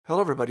Hello,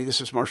 everybody. This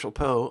is Marshall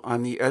Poe.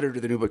 I'm the editor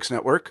of the New Books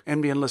Network.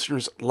 NBN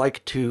listeners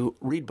like to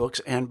read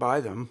books and buy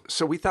them.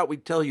 So we thought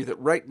we'd tell you that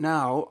right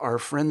now, our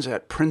friends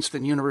at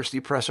Princeton University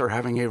Press are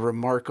having a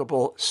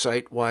remarkable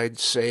site-wide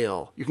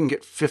sale. You can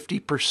get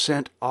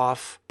 50%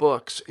 off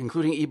books,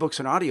 including ebooks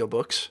and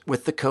audiobooks,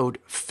 with the code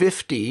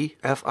 50,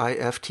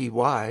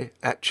 F-I-F-T-Y,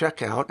 at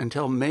checkout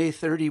until May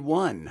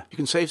 31. You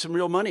can save some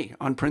real money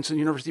on Princeton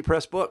University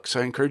Press books.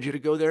 I encourage you to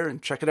go there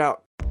and check it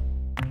out.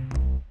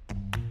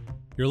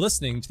 You're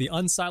listening to the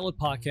Unsiloed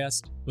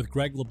podcast with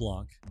Greg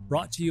LeBlanc,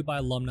 brought to you by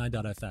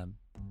alumni.fm.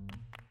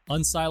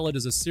 Unsiloed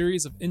is a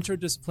series of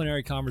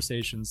interdisciplinary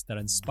conversations that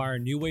inspire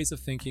new ways of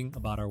thinking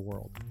about our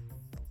world.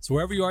 So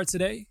wherever you are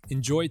today,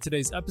 enjoy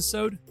today's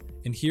episode,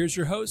 and here's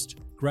your host,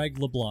 Greg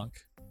LeBlanc.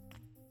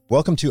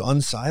 Welcome to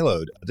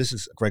Unsiloed. This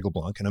is Greg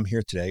LeBlanc, and I'm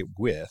here today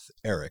with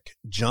Eric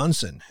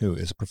Johnson, who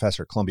is a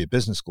professor at Columbia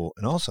Business School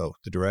and also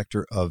the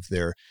director of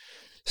their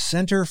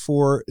Center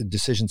for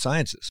Decision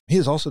Sciences. He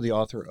is also the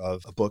author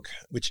of a book,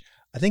 which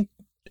I think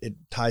it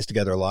ties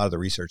together a lot of the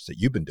research that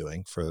you've been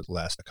doing for the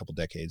last couple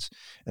decades,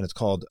 and it's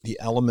called The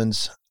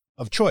Elements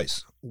of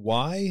Choice: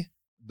 Why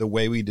the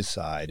Way We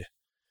Decide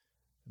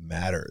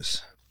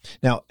Matters.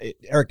 Now,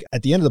 Eric,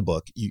 at the end of the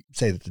book, you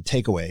say that the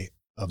takeaway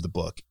of the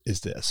book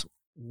is this.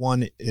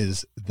 One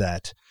is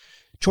that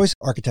choice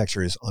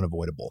architecture is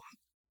unavoidable.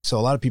 So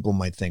a lot of people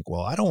might think,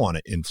 well, I don't want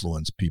to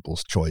influence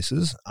people's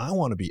choices. I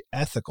want to be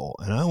ethical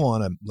and I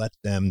want to let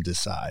them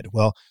decide.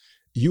 Well,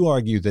 you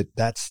argue that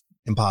that's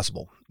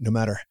impossible. No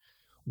matter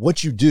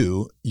what you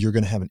do, you're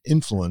going to have an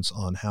influence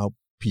on how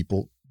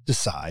people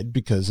decide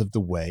because of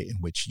the way in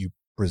which you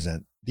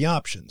present the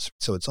options.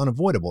 So it's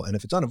unavoidable. And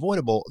if it's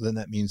unavoidable, then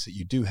that means that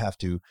you do have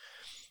to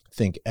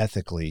think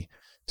ethically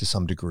to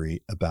some degree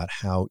about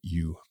how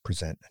you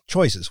present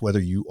choices, whether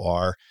you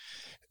are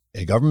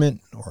a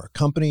government or a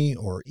company,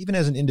 or even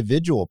as an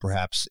individual,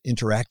 perhaps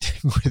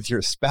interacting with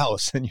your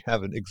spouse, and you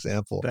have an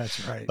example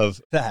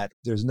of that.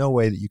 There's no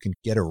way that you can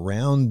get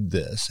around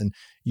this. And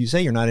you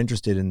say you're not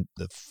interested in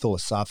the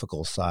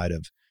philosophical side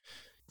of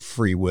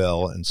free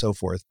will and so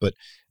forth, but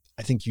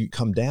I think you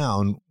come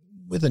down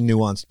with a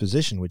nuanced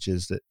position, which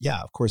is that,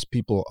 yeah, of course,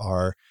 people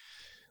are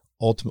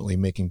ultimately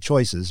making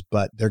choices,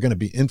 but they're going to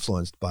be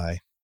influenced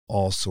by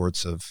all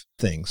sorts of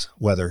things,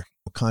 whether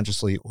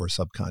consciously or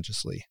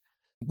subconsciously.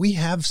 We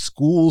have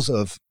schools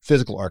of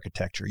physical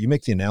architecture. You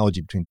make the analogy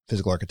between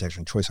physical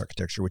architecture and choice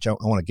architecture, which I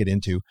want to get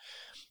into.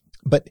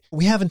 But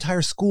we have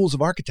entire schools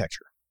of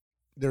architecture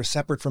that are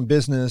separate from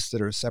business,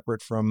 that are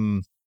separate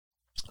from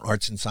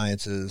arts and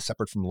sciences,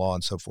 separate from law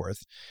and so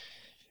forth.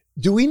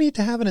 Do we need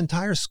to have an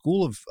entire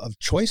school of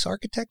choice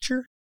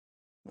architecture?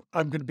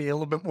 I'm going to be a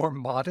little bit more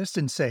modest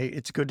and say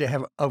it's good to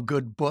have a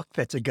good book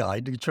that's a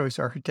guide to choice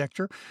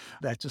architecture.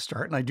 That's a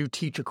start. And I do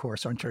teach a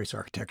course on choice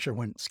architecture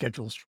when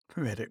schedules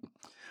permit it.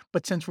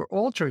 But since we're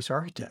all choice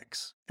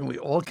architects and we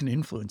all can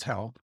influence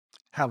how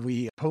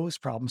we pose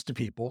problems to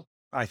people,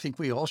 I think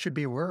we all should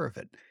be aware of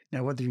it.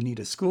 Now, whether you need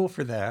a school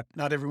for that,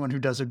 not everyone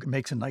who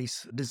makes a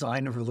nice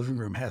design of a living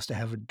room has to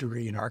have a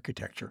degree in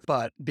architecture,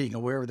 but being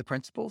aware of the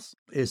principles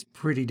is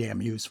pretty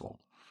damn useful.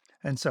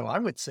 And so I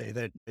would say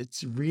that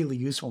it's really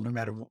useful no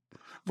matter what.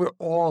 We're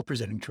all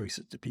presenting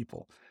choices to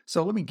people.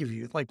 So let me give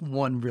you like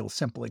one real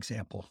simple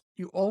example.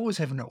 You always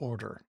have an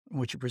order in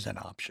which you present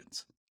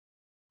options.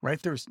 Right?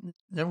 There's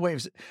no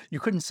ways. You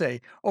couldn't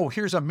say, oh,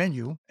 here's a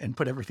menu and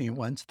put everything at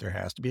once. There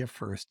has to be a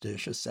first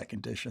dish, a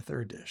second dish, a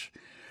third dish.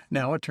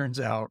 Now, it turns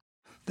out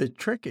the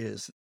trick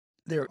is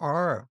there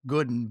are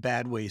good and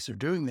bad ways of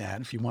doing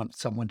that if you want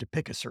someone to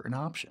pick a certain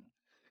option.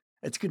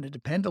 It's going to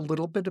depend a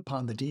little bit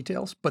upon the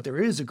details, but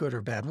there is a good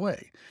or bad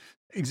way.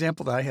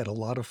 Example that I had a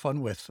lot of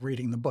fun with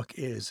reading the book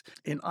is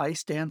in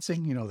ice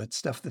dancing, that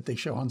stuff that they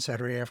show on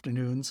Saturday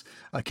afternoons,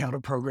 counter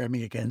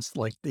programming against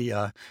like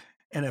the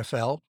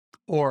NFL.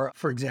 Or,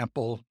 for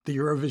example, the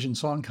Eurovision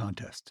Song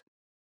Contest.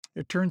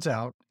 It turns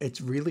out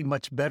it's really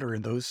much better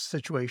in those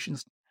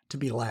situations to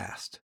be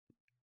last,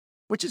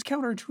 which is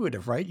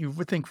counterintuitive, right? You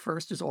would think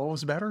first is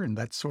always better, and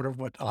that's sort of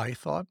what I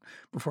thought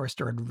before I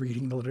started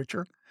reading the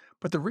literature.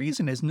 But the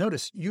reason is,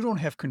 notice, you don't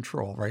have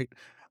control, right?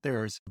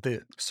 There's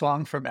the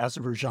song from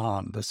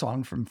Azerbaijan, the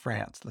song from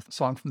France, the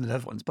song from the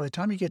Netherlands. By the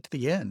time you get to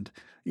the end,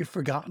 you've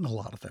forgotten a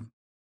lot of them.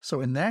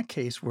 So in that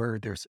case where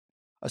there's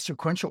a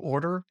sequential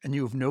order and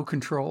you have no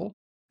control,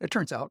 it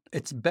turns out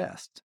it's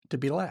best to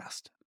be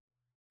last.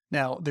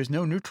 Now, there's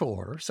no neutral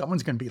order.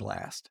 Someone's going to be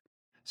last.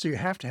 So you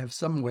have to have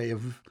some way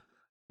of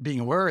being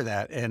aware of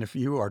that. And if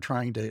you are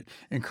trying to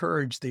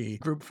encourage the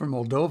group from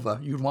Moldova,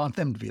 you'd want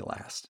them to be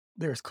last.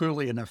 There's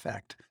clearly an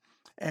effect.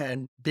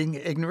 And being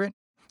ignorant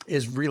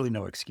is really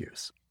no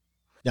excuse.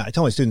 Yeah, I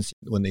tell my students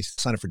when they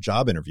sign up for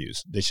job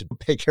interviews, they should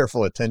pay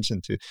careful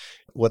attention to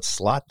what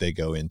slot they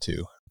go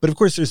into. But of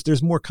course,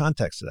 there's more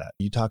context to that.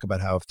 You talk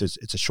about how if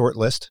it's a short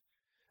list,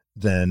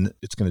 then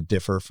it's going to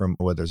differ from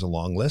whether there's a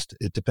long list.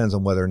 It depends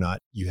on whether or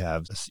not you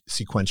have a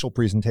sequential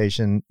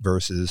presentation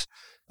versus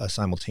a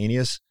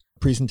simultaneous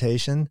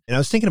presentation. And I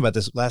was thinking about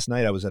this last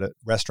night. I was at a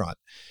restaurant.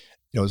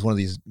 It was one of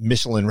these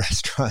Michelin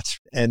restaurants.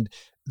 And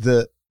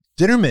the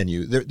dinner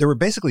menu, there were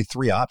basically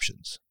three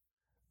options.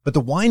 But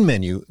the wine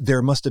menu,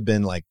 there must have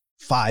been like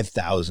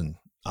 5,000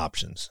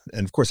 options.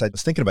 And of course, I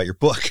was thinking about your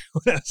book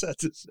when I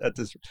was at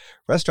this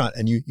restaurant.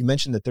 And you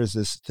mentioned that there's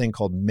this thing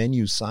called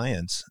menu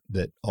science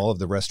that all of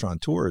the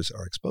restaurateurs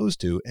are exposed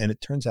to. And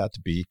it turns out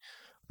to be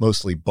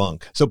mostly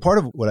bunk. So part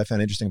of what I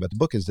found interesting about the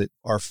book is that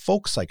our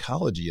folk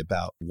psychology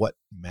about what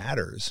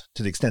matters,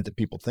 to the extent that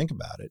people think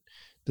about it,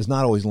 does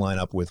not always line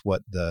up with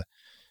what the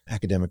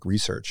academic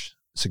research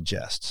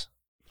suggests.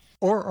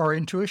 Or our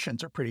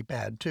intuitions are pretty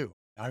bad too.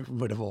 I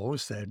would have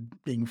always said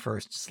being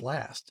first is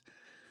last.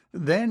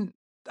 Then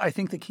I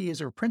think the key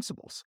is our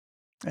principles.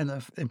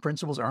 And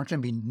principles aren't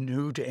going to be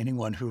new to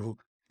anyone who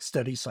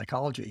studies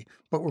psychology,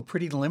 but we're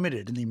pretty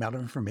limited in the amount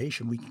of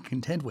information we can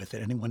contend with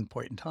at any one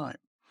point in time.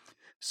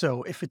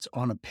 So if it's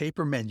on a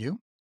paper menu,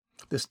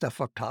 the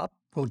stuff up top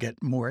will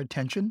get more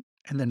attention,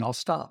 and then I'll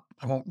stop.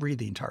 I won't read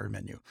the entire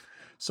menu.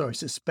 So I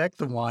suspect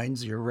the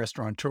wines your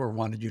restaurateur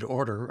wanted you to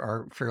order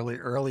are fairly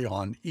early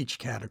on each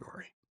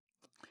category,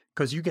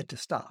 because you get to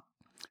stop.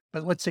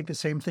 But let's take the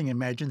same thing.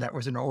 Imagine that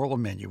was an oral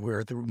menu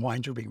where the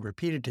wines are being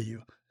repeated to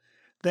you.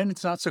 Then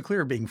it's not so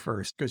clear being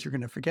first because you're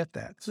going to forget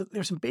that. So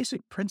there's some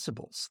basic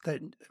principles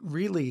that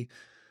really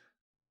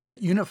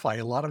unify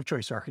a lot of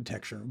choice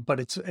architecture, but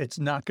it's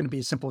not going to be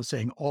as simple as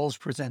saying always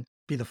present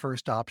be the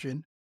first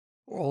option,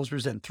 or always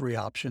present 3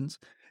 options.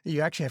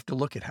 You actually have to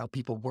look at how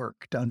people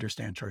work to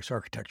understand choice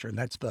architecture. And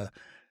that's the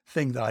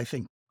thing that I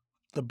think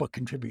the book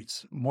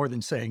contributes more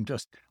than saying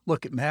just,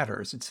 look, it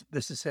matters.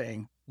 This is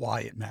saying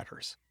why it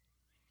matters.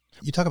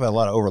 You talk about a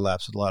lot of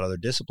overlaps with a lot of other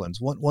disciplines.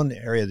 One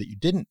area that you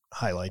didn't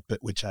highlight, but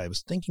which I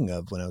was thinking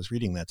of when I was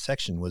reading that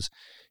section, was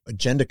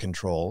agenda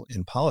control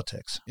in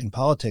politics. In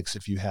politics,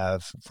 if you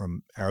have,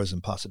 from Arrow's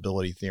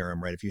impossibility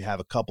theorem, right, if you have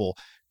a couple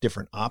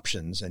different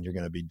options and you're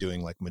going to be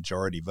doing like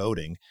majority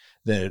voting,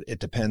 then it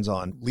depends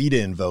on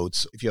lead-in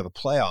votes. If you have a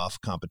playoff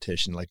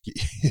competition, like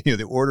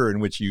the order in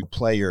which you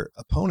play your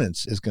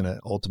opponents is going to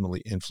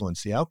ultimately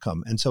influence the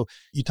outcome. And so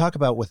you talk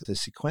about with the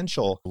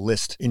sequential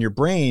list in your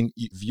brain,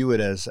 you view it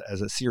as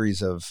a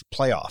series of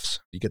playoffs.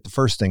 You get the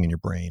first thing in your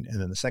brain,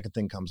 and then the second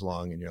thing comes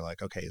along, and you're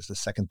like, okay, is the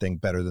second thing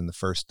better than the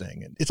first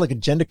thing? And it's like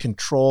agenda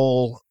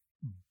control,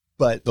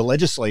 but the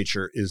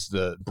legislature is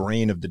the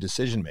brain of the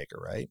decision maker,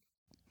 right?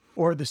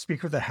 Or the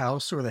Speaker of the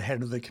House or the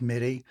head of the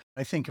committee.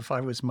 I think if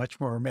I was much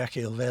more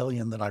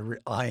Machiavellian than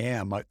I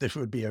am, this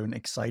would be an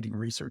exciting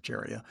research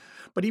area.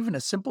 But even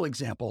a simple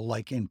example,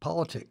 like in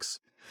politics,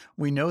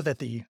 we know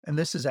that and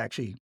this is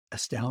actually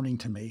astounding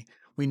to me,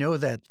 we know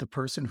that the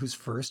person who's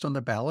first on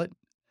the ballot,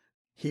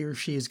 he or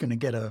she is going to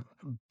get a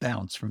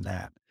bounce from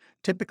that.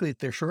 Typically,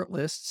 they're short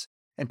lists,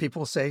 and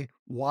people say,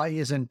 why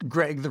isn't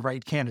Greg the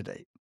right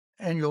candidate?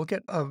 And you'll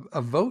get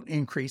a vote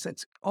increase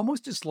that's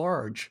almost as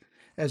large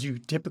as you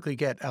typically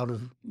get out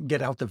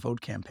the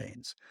vote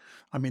campaigns.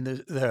 I mean,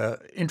 the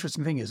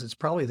interesting thing is it's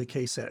probably the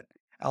case that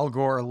Al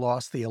Gore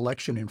lost the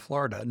election in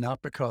Florida,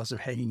 not because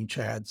of hanging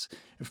chads,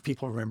 if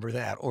people remember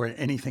that, or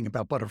anything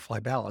about butterfly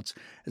ballots.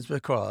 It's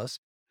because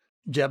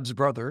Jeb's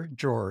brother,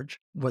 George,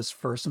 was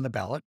first on the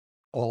ballot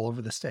all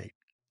over the state.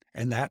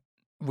 And that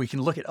we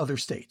can look at other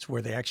states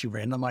where they actually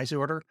randomize the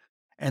order,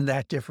 and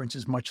that difference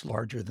is much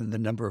larger than the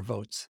number of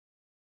votes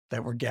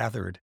that were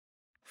gathered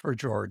for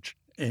George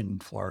in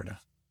Florida.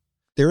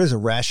 There is a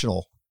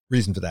rational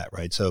reason for that,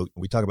 right? So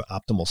we talk about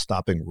optimal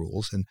stopping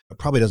rules, and it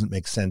probably doesn't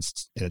make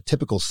sense in a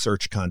typical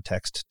search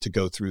context to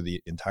go through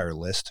the entire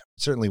list.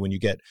 Certainly when you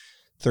get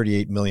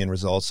 38 million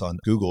results on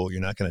Google,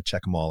 you're not going to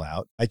check them all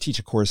out. I teach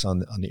a course on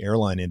the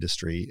airline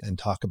industry and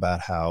talk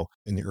about how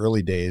in the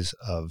early days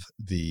of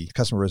the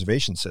customer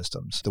reservation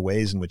systems, the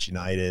ways in which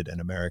United and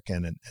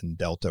American and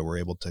Delta were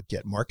able to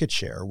get market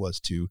share was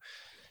to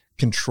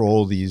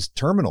control these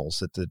terminals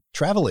that the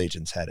travel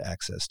agents had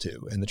access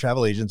to. And the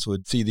travel agents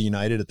would see the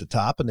United at the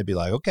top and they'd be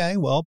like, okay,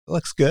 well,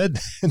 looks good.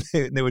 And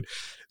they would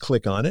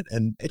click on it.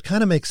 And it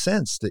kind of makes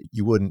sense that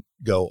you wouldn't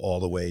go all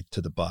the way to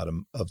the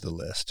bottom of the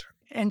list.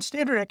 And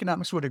standard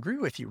economics would agree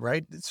with you,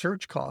 right?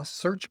 Search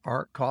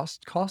bar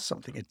cost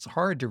something. It's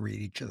hard to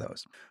read each of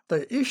those.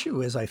 The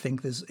issue is, I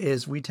think,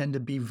 is we tend to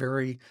be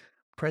very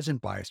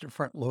present biased or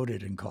front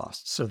loaded in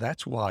costs. So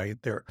that's why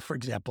for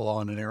example,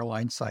 on an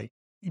airline site,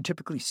 you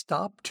typically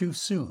stop too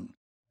soon.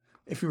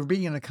 If you're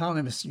being an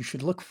economist, you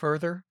should look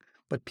further,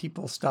 but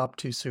people stop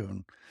too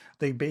soon.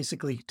 They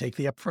basically take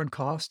the upfront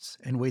costs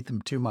and weight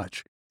them too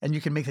much. And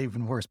you can make that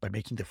even worse by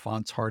making the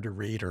fonts hard to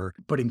read or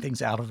putting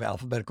things out of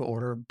alphabetical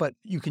order, but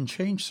you can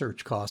change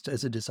search cost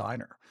as a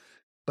designer.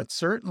 But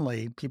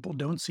certainly people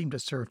don't seem to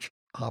search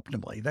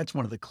optimally. That's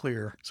one of the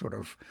clear sort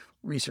of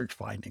research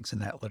findings in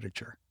that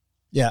literature.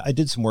 Yeah, I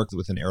did some work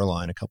with an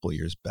airline a couple of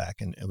years back,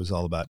 and it was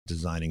all about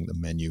designing the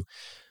menu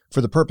for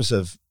the purpose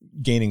of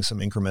gaining some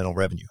incremental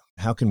revenue.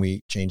 How can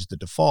we change the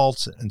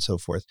defaults and so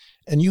forth?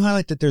 And you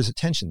highlight that there's a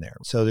tension there.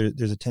 So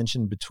there's a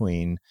tension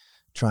between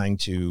trying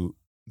to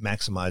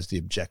maximize the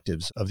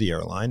objectives of the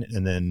airline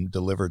and then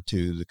deliver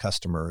to the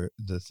customer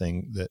the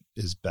thing that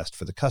is best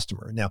for the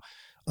customer. Now,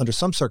 under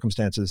some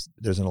circumstances,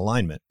 there's an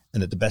alignment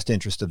and that the best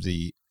interest of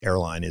the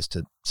airline is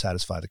to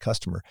satisfy the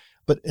customer.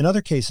 But in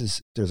other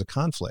cases, there's a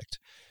conflict.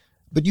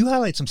 But you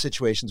highlight some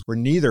situations where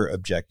neither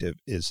objective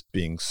is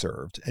being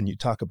served. And you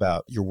talk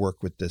about your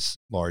work with this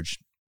large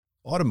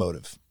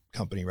automotive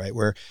company, right?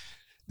 Where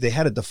they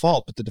had a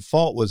default, but the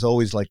default was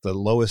always like the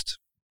lowest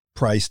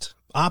priced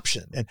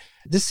option. And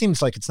this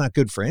seems like it's not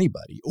good for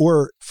anybody.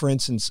 Or for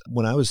instance,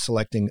 when I was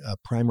selecting a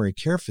primary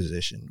care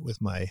physician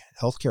with my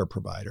healthcare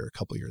provider a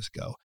couple of years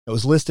ago, it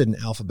was listed in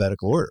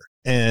alphabetical order.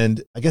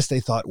 And I guess they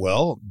thought,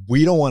 well,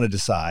 we don't want to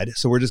decide,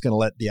 so we're just going to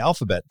let the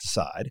alphabet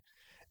decide.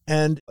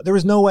 And there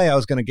was no way I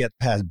was going to get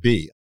past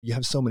B. You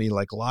have so many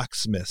like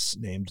locksmiths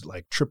named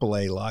like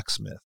AAA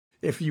locksmith.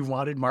 If you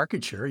wanted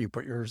market share, you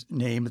put your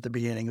name at the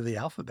beginning of the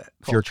alphabet.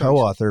 If you're a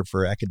co-author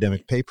for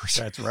academic papers.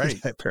 That's right.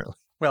 Apparently.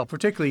 Well,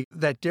 particularly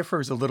that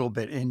differs a little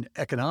bit in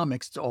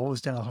economics. It's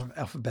always done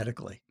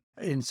alphabetically.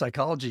 In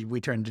psychology, we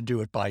tend to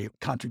do it by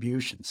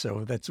contribution.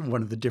 So that's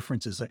one of the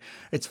differences.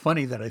 It's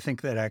funny that I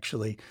think that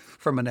actually,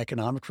 from an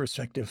economic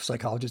perspective,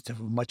 psychologists have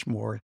a much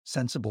more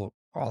sensible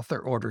author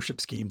ordership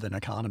scheme than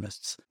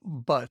economists.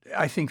 But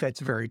I think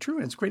that's very true.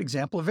 And it's a great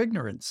example of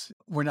ignorance.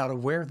 We're not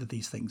aware that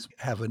these things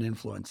have an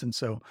influence. And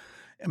so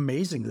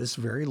amazing, this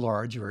very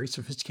large, very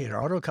sophisticated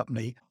auto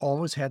company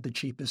always had the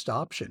cheapest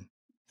option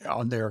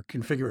on their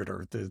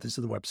configurator. This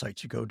is the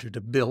websites you go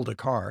to build a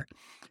car.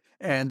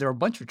 And there are a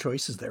bunch of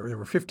choices there. There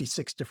were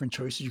 56 different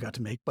choices you got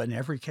to make, but in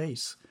every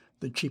case,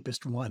 the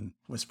cheapest one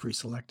was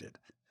pre-selected.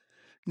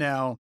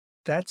 Now,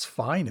 that's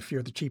fine if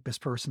you're the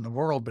cheapest person in the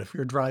world, but if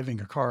you're driving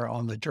a car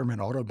on the German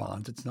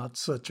Autobahns, it's not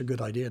such a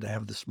good idea to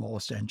have the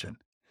smallest engine.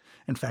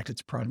 In fact,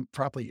 it's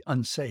probably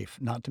unsafe,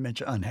 not to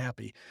mention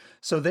unhappy.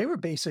 So they were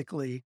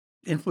basically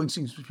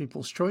influencing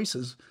people's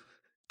choices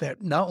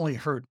that not only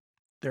hurt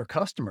their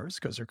customers,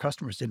 because their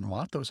customers didn't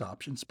want those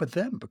options, but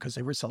them, because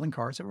they were selling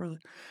cars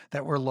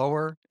that were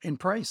lower in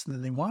price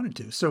than they wanted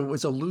to. So it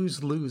was a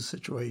lose-lose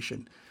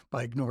situation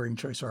by ignoring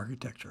choice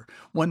architecture.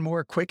 One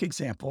more quick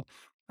example.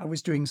 I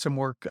was doing some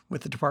work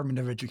with the Department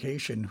of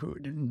Education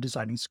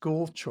designing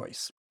school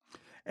choice.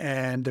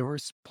 And there were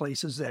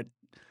places that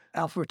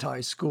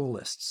alphabetized school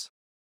lists.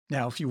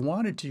 Now, if you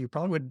wanted to, you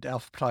probably would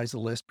alphabetize the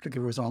list,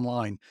 particularly if it was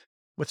online,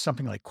 with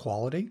something like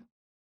quality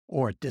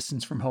or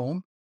distance from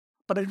home.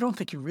 But I don't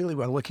think you really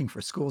were looking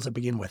for schools that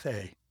begin with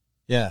A.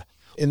 Yeah.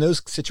 In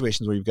those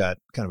situations where you've got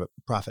kind of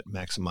a profit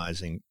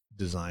maximizing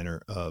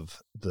designer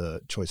of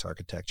the choice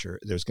architecture,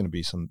 there's going to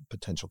be some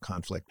potential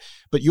conflict.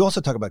 But you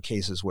also talk about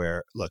cases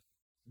where, look,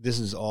 this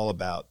is all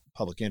about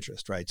public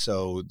interest, right?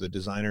 So the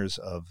designers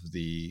of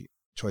the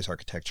choice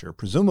architecture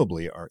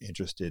presumably are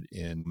interested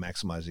in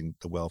maximizing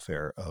the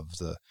welfare of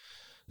the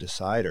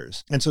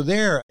deciders. And so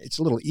there, it's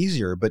a little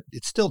easier, but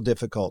it's still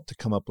difficult to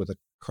come up with a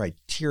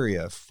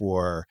criteria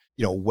for,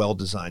 a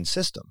well-designed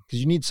system,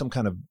 because you need some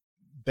kind of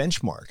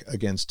benchmark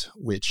against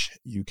which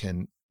you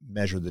can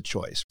measure the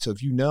choice. So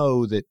if you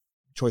know that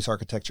choice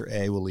architecture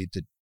A will lead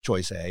to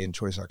choice A and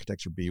choice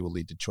architecture B will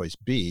lead to choice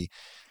B,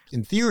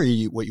 in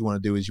theory, what you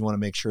want to do is you want to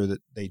make sure that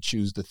they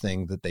choose the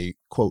thing that they,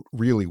 quote,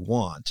 really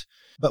want.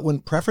 But when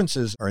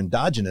preferences are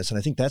endogenous, and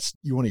I think that's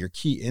one of your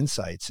key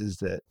insights, is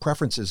that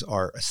preferences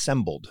are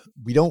assembled.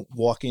 We don't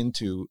walk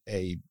into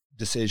a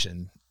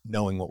decision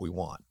knowing what we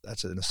want.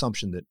 That's an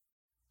assumption that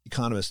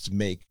economists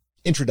make,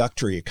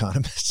 introductory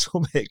economists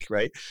will make,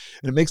 right?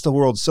 And it makes the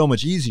world so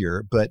much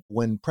easier. But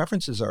when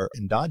preferences are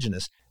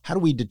endogenous, how do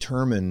we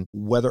determine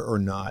whether or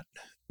not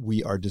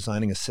we are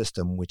designing a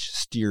system which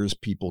steers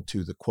people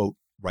to the, quote,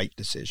 right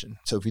decision?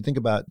 So if you think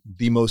about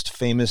the most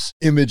famous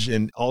image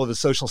in all of the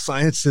social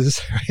sciences,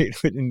 right,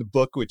 in the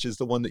book, which is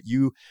the one that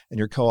you and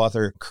your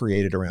co-author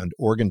created around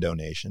organ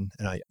donation,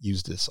 and I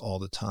use this all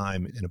the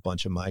time in a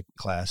bunch of my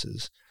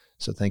classes,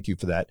 so thank you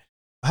for that.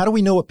 How do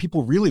we know what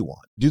people really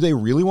want? Do they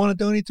really want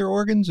to donate their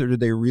organs, or do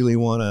they really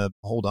want to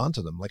hold on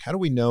to them? Like, how do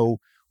we know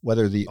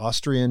whether the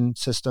Austrian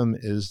system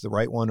is the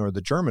right one or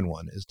the German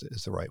one is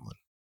the right one?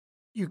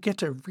 You get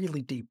to a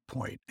really deep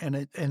point.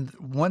 And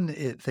one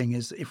thing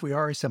is, if we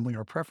are assembling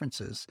our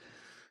preferences,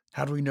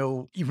 how do we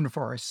know, even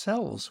for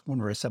ourselves, when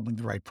we're assembling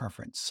the right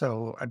preference?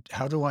 So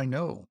how do I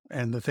know?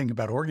 And the thing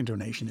about organ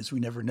donation is we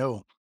never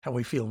know how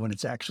we feel when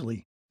it's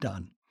actually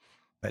done.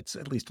 That's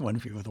at least one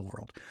view of the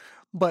world.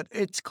 But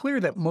it's clear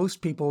that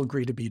most people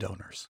agree to be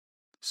donors.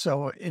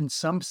 So in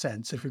some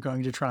sense, if you're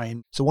going to try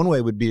and... So one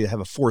way would be to have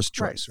a forced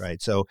choice, right?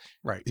 So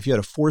if you had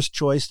a forced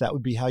choice, that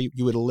would be how you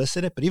would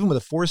elicit it. But even with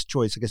a forced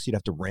choice, I guess you'd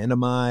have to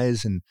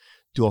randomize and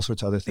do all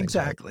sorts of other things.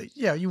 Exactly. Right?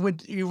 Yeah, you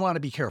want to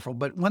be careful.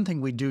 But one thing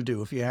we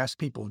do, if you ask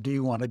people, do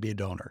you want to be a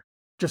donor?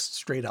 Just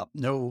straight up,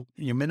 no,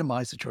 you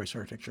minimize the choice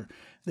architecture,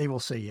 they will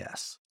say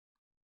yes.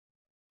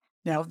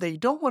 Now, they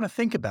don't want to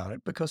think about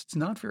it because it's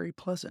not very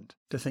pleasant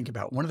to think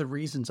about. One of the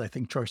reasons I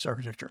think choice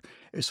architecture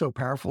is so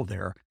powerful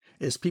there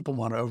is people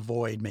want to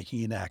avoid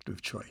making an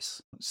active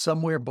choice.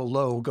 Somewhere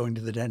below going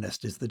to the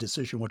dentist is the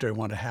decision, what do I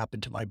want to happen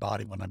to my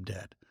body when I'm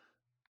dead?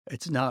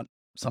 It's not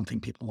something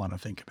people want to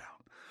think about.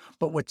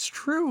 But what's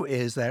true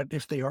is that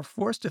if they are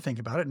forced to think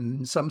about it, and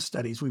in some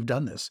studies we've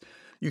done this,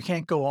 you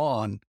can't go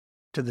on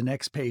to the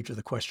next page of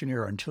the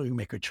questionnaire until you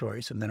make a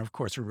choice. And then, of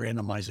course, we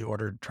randomize the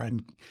order to try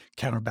and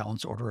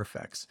counterbalance order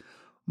effects.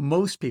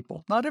 Most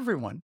people, not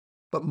everyone,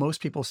 but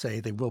most people say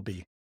they want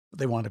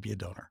to be a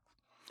donor.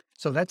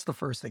 So that's the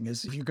first thing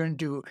is if you're going to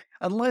do,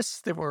 unless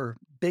there were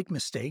big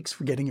mistakes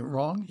for getting it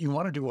wrong, you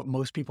want to do what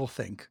most people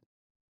think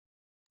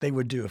they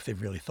would do if they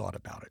really thought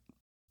about it.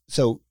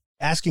 So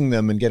asking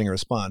them and getting a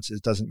response,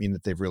 it doesn't mean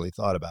that they've really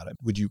thought about it.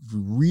 Would you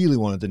really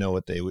wanted to know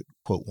what they would,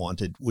 quote,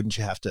 wanted? Wouldn't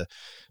you have to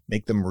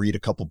make them read a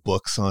couple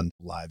books on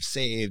lives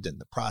saved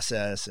and the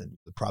process and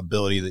the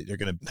probability that they're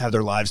going to have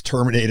their lives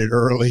terminated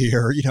early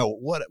or,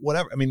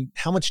 whatever? I mean,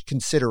 how much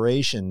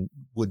consideration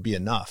would be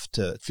enough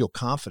to feel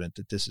confident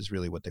that this is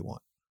really what they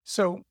want?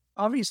 So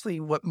obviously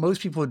what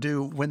most people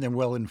do when they're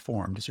well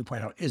informed, as you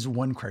point out, is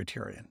one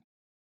criterion.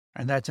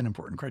 And that's an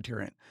important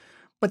criterion.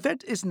 But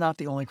that is not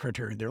the only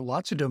criterion. There are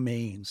lots of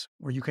domains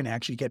where you can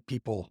actually get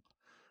people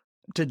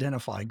to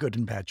identify good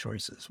and bad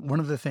choices. One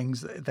of the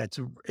things that's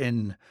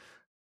in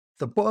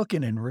the book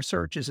and in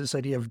research is this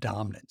idea of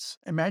dominance.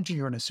 Imagine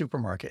you're in a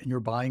supermarket and you're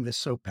buying this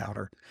soap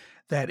powder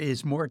that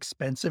is more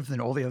expensive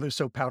than all the other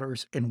soap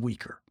powders and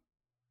weaker.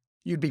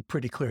 You'd be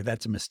pretty clear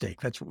that's a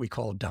mistake. That's what we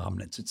call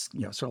dominance. It's,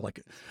 sort of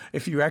like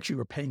if you actually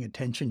were paying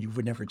attention, you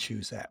would never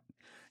choose that.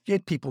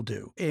 Yet people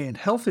do. In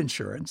health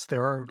insurance,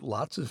 there are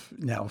lots of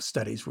now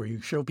studies where you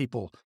show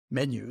people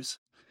menus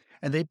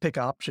and they pick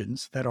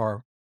options that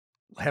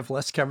have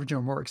less coverage and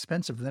are more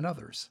expensive than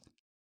others.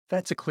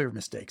 That's a clear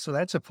mistake. So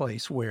that's a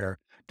place where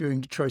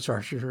doing choice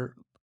architecture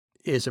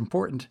is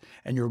important,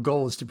 and your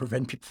goal is to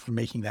prevent people from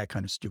making that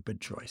kind of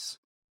stupid choice.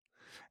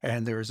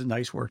 And there is a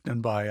nice work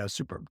done by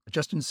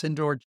Justin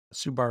Sindor,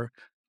 Subbar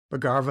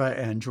Bhargava,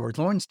 and George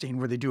Lowenstein,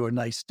 where they do a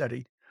nice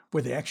study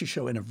where they actually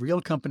show in a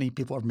real company,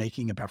 people are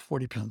making about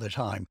 40% of the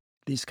time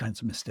these kinds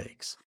of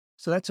mistakes.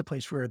 So that's a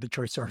place where the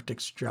choice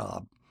architect's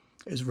job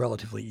is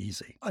relatively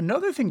easy.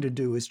 Another thing to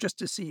do is just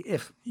to see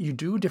if you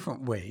do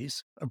different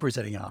ways of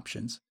presenting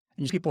options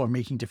and people are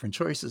making different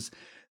choices,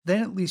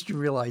 then at least you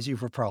realize you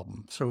have a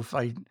problem. So if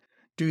I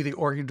do the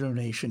organ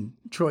donation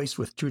choice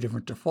with two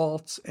different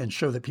defaults and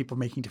show that people are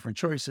making different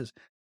choices,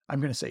 I'm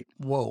going to say,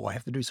 whoa, I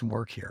have to do some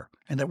work here.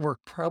 And that work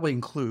probably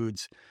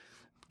includes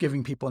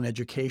giving people an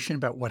education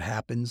about what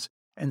happens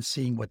and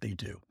seeing what they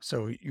do.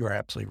 So you're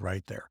absolutely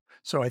right there.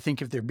 So I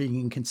think if they're being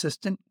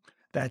inconsistent,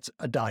 that's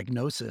a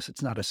diagnosis.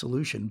 It's not a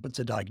solution, but it's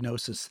a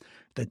diagnosis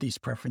that these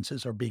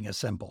preferences are being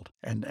assembled.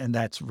 And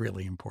that's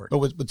really important.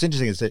 But what's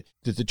interesting is that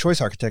the choice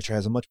architecture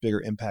has a much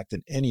bigger impact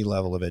than any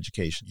level of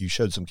education. You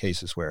showed some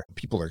cases where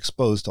people are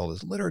exposed to all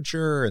this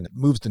literature and it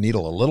moves the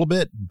needle a little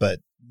bit, but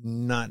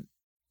not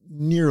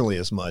nearly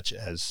as much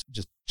as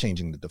just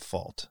changing the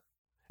default.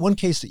 One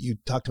case that you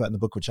talked about in the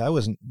book, which I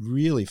wasn't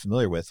really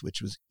familiar with,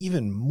 which was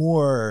even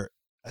more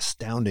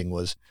astounding,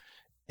 was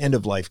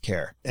end-of-life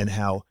care and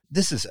how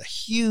this is a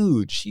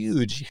huge,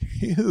 huge,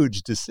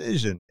 huge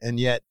decision. And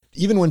yet,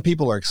 even when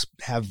people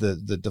have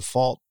the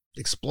default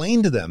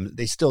explained to them,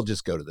 they still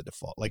just go to the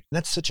default. Like,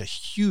 that's such a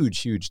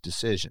huge, huge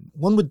decision.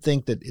 One would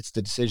think that it's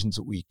the decisions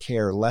that we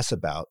care less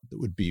about that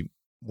would be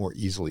more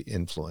easily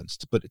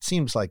influenced. But it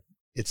seems like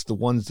it's the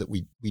ones that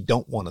we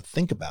don't want to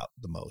think about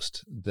the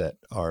most that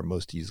are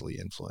most easily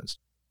influenced.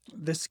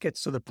 This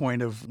gets to the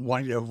point of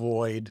wanting to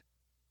avoid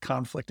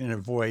conflict and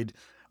avoid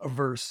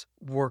averse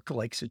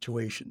work-like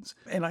situations.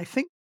 And I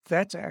think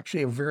that's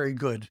actually a very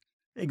good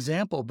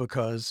example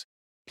because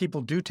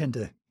people do tend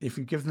to, if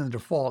you give them the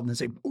default and then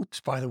say, oops,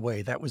 by the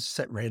way, that was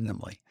set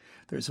randomly.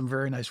 There's some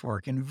very nice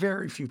work and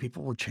very few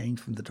people will change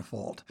from the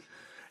default.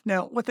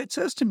 Now, what that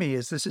says to me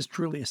is this is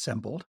truly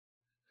assembled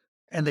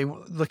and they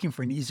were looking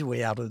for an easy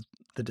way out of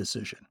the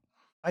decision.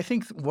 I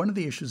think one of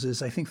the issues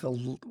is I think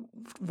the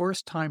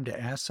worst time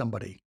to ask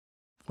somebody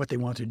what they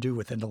want to do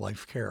with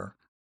end-of-life care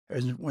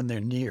is when they're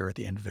near at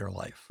the end of their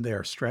life.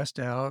 They're stressed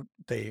out.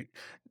 They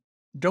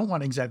don't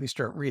want to exactly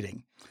start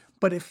reading.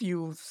 But if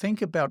you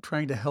think about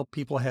trying to help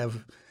people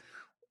have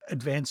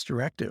advanced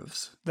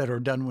directives that are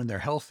done when they're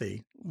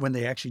healthy, when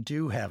they actually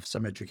do have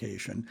some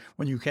education,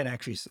 when you can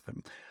actually see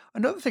them.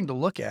 Another thing to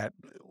look at,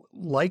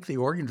 like the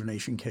organ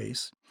donation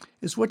case,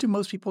 is what do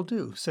most people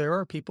do? So there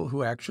are people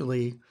who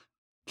actually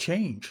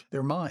change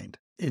their mind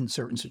in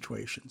certain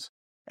situations,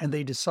 and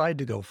they decide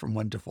to go from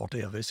one default to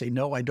the other. They say,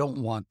 no, I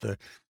don't want the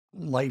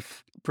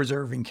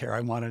life-preserving care.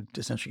 I want to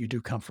essentially do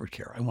comfort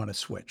care. I want to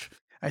switch.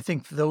 I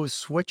think those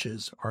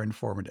switches are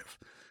informative.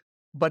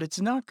 But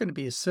it's not going to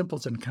be as simple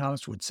as an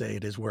economist would say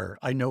it is, where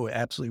I know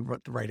absolutely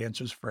what the right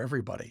answer is for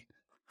everybody.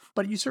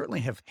 But you certainly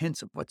have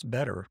hints of what's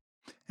better.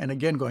 And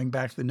again, going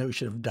back to the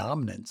notion of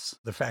dominance,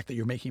 the fact that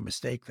you're making a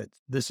mistake, that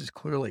this is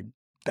clearly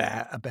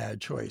a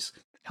bad choice,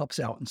 helps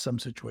out in some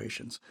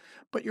situations.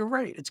 But you're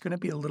right, it's going to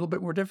be a little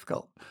bit more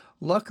difficult.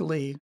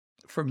 Luckily,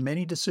 for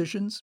many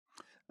decisions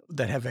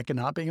that have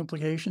economic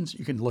implications,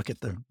 you can look at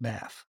the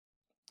math.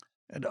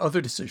 And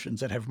other decisions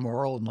that have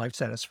moral and life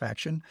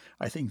satisfaction,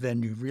 I think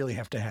then you really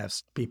have to have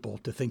people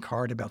to think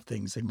hard about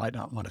things they might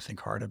not want to think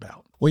hard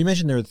about. Well, you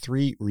mentioned there are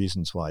 3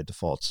 reasons why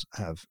defaults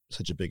have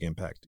such a big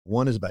impact.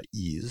 One is about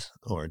ease,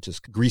 or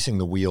just greasing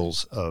the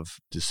wheels of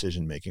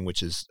decision making,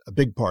 which is a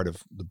big part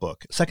of the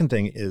book. Second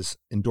thing is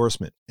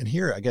endorsement. And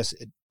here, I guess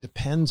it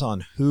depends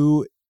on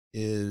who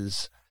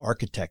is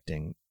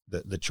architecting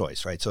the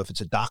choice, right? So if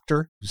it's a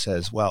doctor who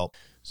says, well,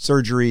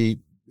 surgery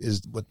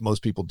is what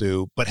most people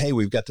do, but hey,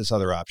 we've got this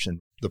other option,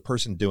 the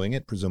person doing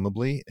it,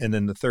 presumably. And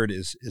then the third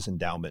is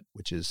endowment,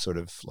 which is sort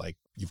of like,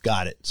 you've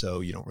got it. So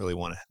you don't really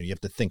want to, you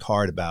have to think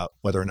hard about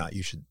whether or not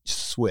you should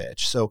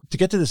switch. So to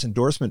get to this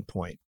endorsement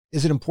point,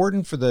 is it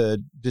important for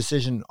the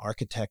decision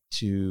architect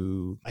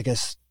to, I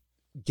guess,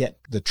 get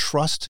the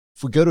trust?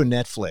 If we go to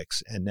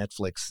Netflix and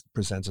Netflix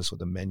presents us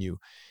with a menu,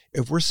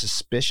 if we're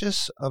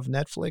suspicious of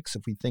Netflix,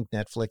 if we think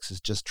Netflix is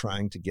just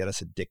trying to get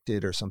us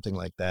addicted or something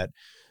like that,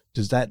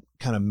 does that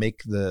kind of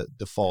make the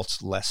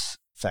defaults less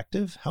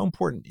effective? How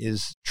important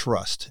is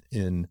trust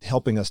in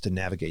helping us to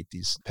navigate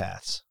these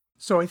paths?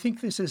 So I think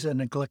this is a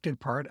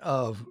neglected part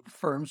of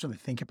firms when they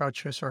think about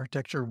choice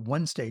architecture.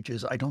 One stage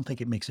is I don't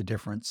think it makes a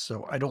difference,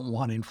 so I don't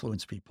want to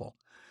influence people.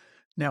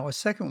 Now, a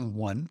second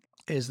one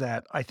is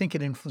that I think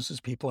it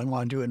influences people and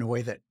want to do it in a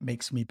way that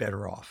makes me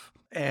better off.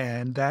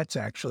 And that's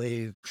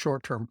actually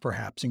short-term,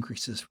 perhaps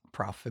increases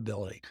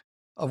profitability.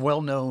 A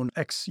well-known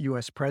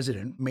ex-US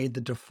president made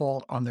the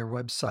default on their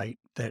website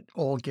that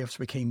all gifts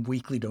became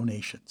weekly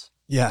donations.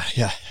 Yeah.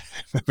 I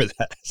remember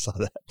that. I saw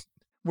that.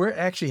 We're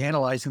actually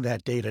analyzing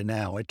that data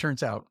now. It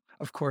turns out,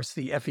 of course,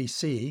 the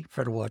FEC,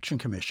 Federal Election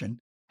Commission,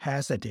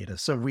 has that data.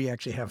 So we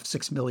actually have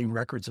 6 million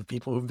records of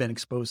people who've been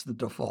exposed to the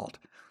default.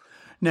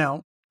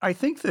 Now, I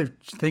think the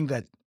thing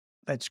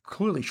that's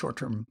clearly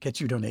short-term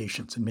gets you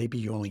donations, and maybe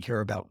you only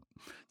care about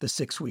the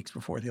 6 weeks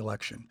before the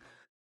election.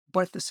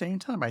 But at the same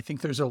time, I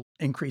think there's an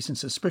increase in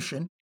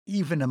suspicion,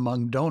 even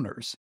among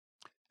donors.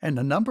 And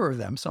a number of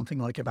them, something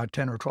like about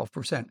 10 or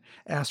 12%,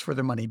 ask for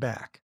their money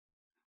back.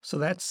 So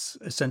that's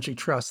essentially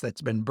trust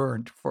that's been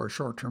burned for a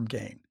short-term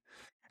gain.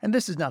 And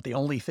this is not the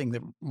only thing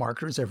that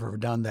marketers have ever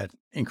done that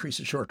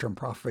increases short-term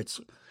profits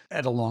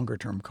at a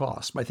longer-term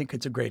cost. But I think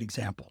it's a great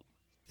example.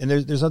 And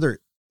there's other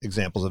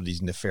examples of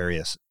these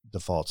nefarious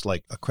defaults,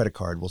 like a credit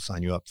card will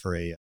sign you up for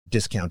a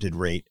discounted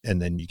rate,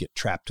 and then you get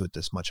trapped with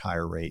this much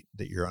higher rate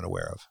that you're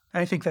unaware of.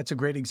 I think that's a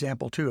great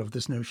example, too, of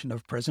this notion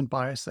of present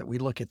bias, that we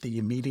look at the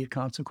immediate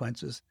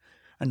consequences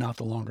and not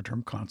the longer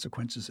term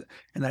consequences.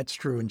 And that's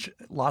true in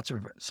lots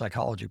of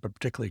psychology, but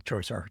particularly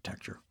choice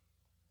architecture.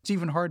 It's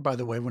even hard, by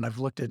the way, when I've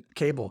looked at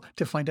cable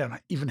to find out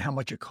even how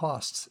much it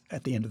costs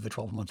at the end of the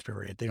 12-month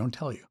period. They don't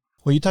tell you.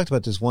 Well, you talked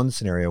about this one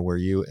scenario where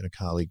you and a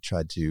colleague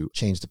tried to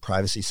change the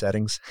privacy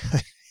settings.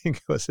 I think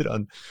was it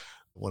on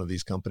one of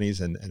these companies,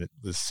 and it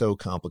was so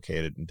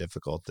complicated and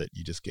difficult that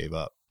you just gave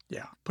up.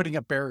 Yeah, putting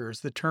up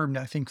barriers. The term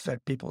I think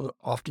that people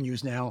often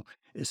use now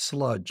is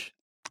sludge.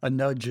 A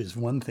nudge is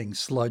one thing.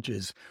 Sludge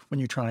is when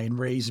you try and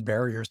raise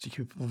barriers to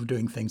keep people from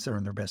doing things that are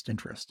in their best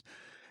interest.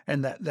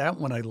 And that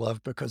one I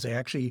loved because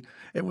it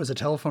was a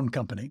telephone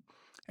company,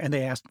 and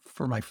they asked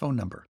for my phone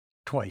number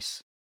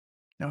twice.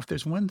 Now, if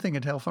there's one thing a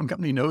telephone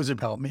company knows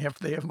about me,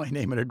 after they have my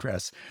name and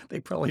address, they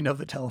probably know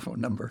the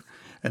telephone number.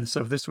 And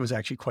so this was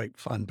actually quite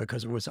fun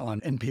because it was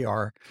on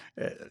NPR,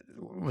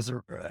 was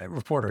a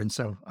reporter. And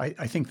so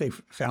I think they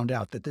found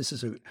out that this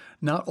is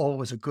not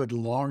always a good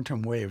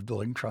long-term way of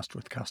building trust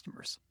with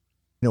customers.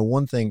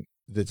 One thing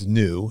that's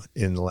new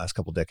in the last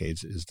couple of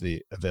decades is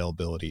the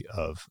availability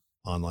of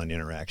online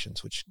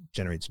interactions, which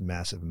generates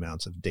massive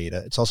amounts of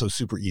data. It's also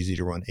super easy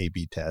to run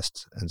A/B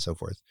tests and so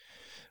forth.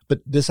 But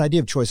this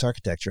idea of choice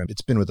architecture,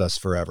 it's been with us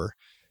forever.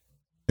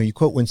 You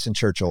quote Winston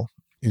Churchill,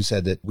 who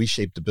said that we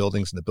shape the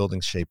buildings and the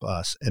buildings shape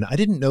us. And I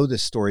didn't know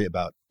this story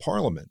about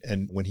Parliament.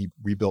 And when he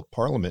rebuilt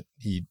Parliament,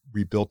 he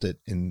rebuilt it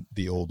in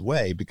the old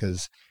way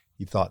because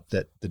he thought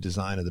that the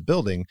design of the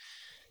building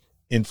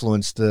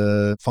influenced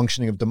the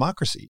functioning of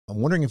democracy.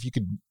 I'm wondering if you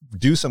could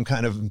do some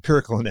kind of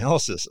empirical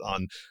analysis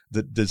on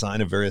the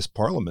design of various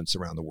parliaments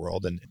around the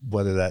world and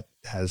whether that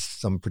has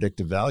some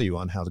predictive value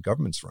on how the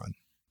government's run.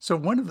 So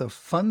one of the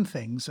fun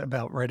things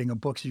about writing a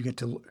book is you get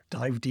to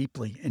dive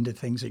deeply into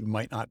things that you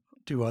might not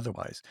do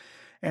otherwise.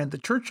 And the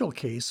Churchill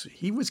case,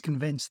 he was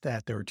convinced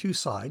that there were two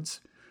sides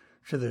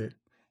to the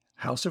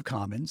House of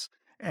Commons,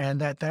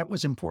 and that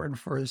was important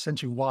for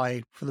essentially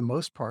why, for the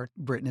most part,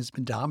 Britain has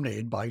been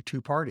dominated by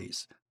two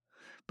parties.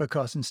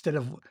 Because instead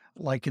of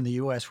like in the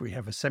US where you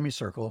have a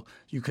semicircle,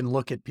 you can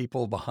look at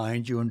people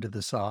behind you and to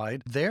the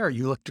side. There,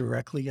 you look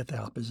directly at the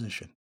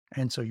opposition.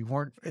 And so you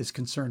weren't as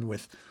concerned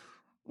with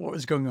what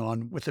was going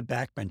on with the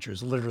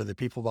backbenchers. Literally, the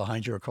people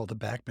behind you are called the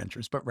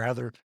backbenchers, but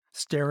rather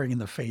staring in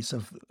the face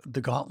of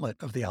the gauntlet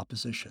of the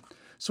opposition.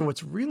 So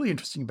what's really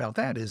interesting about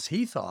that is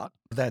he thought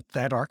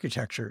that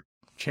architecture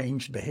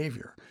changed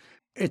behavior.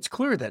 It's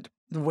clear that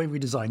the way we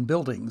design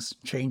buildings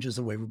changes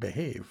the way we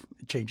behave.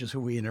 It changes who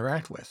we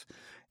interact with.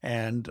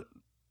 And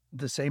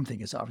the same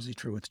thing is obviously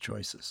true with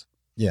choices.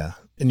 Yeah.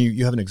 And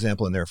you have an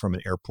example in there from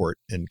an airport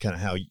and kind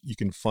of how you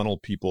can funnel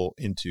people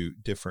into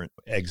different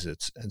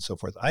exits and so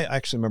forth. I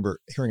actually remember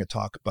hearing a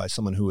talk by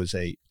someone who was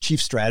a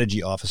chief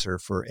strategy officer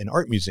for an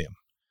art museum.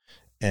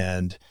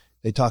 And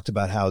they talked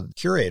about how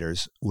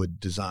curators would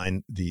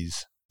design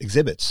these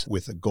exhibits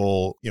with a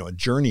goal, a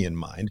journey in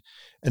mind.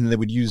 And then they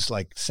would use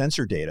like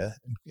sensor data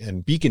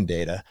and beacon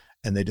data.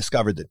 And they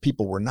discovered that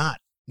people were not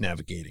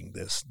navigating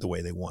this the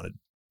way they wanted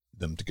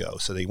them to go.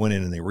 So they went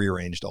in and they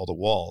rearranged all the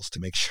walls to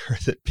make sure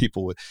that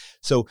people would.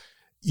 So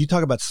you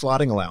talk about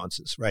slotting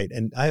allowances, right?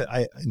 And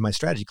I in my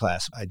strategy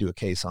class, I do a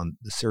case on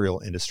the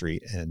cereal industry,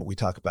 and we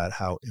talk about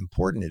how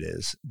important it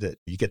is that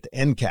you get the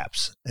end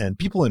caps. And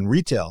people in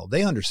retail,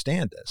 they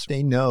understand this.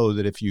 They know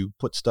that if you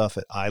put stuff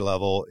at eye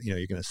level,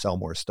 you're going to sell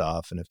more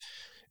stuff. And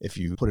if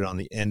you put it on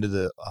the end of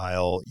the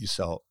aisle, you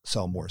sell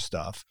more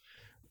stuff.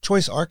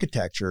 Choice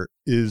architecture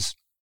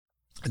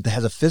it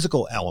has a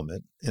physical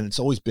element, and it's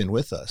always been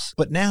with us.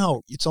 But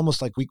now it's almost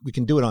like we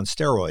can do it on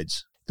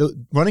steroids.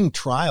 Running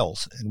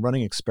trials and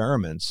running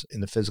experiments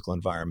in the physical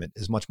environment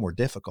is much more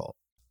difficult.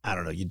 I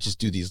don't know, you just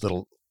do these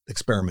little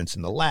experiments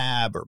in the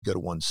lab or go to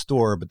one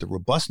store, but the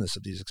robustness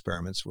of these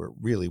experiments were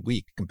really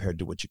weak compared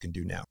to what you can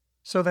do now.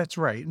 So that's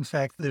right. In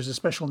fact, there's a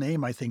special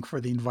name, I think,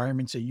 for the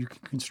environments that you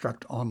can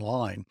construct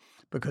online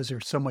because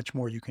there's so much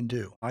more you can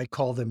do. I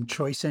call them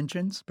choice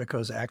engines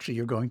because actually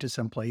you're going to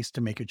some place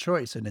to make a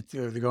choice, and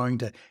they're going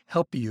to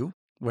help you,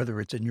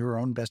 whether it's in your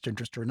own best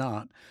interest or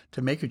not,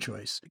 to make a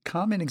choice. A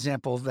common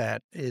example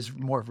that is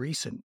more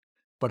recent,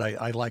 but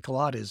I like a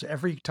lot, is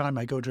every time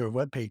I go to a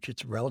web page,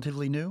 it's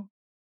relatively new,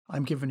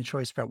 I'm given a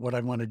choice about what I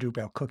want to do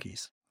about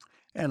cookies.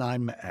 And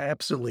I'm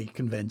absolutely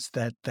convinced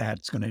that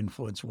that's going to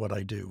influence what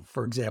I do.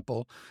 For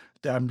example,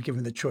 I'm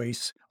given the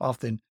choice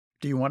often,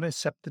 do you want to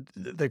set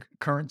the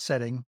current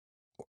setting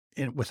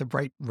with a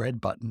bright red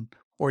button,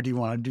 or do you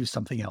want to do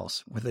something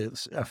else with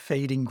a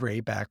fading gray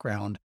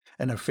background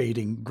and a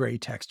fading gray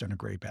text on a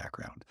gray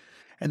background?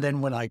 And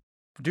then when I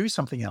do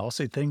something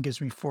else, it then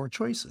gives me 4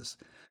 choices.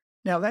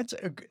 Now,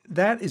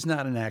 that is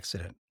not an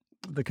accident.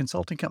 The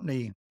consulting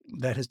company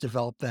that has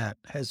developed that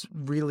has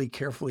really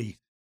carefully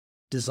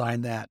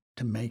designed that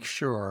to make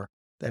sure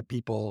that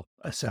people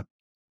accept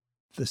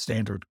the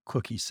standard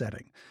cookie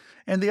setting.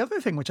 And the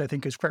other thing, which I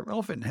think is quite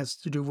relevant, has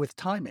to do with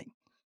timing.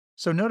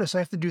 So notice I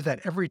have to do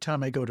that every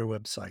time I go to a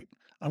website.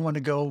 I want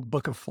to go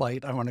book a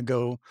flight. I want to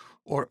go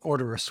or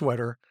order a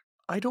sweater.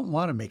 I don't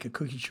want to make a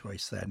cookie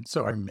choice then.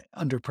 So I'm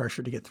under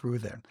pressure to get through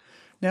then.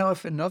 Now,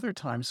 if another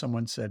time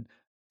someone said,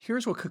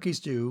 here's what cookies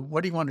do,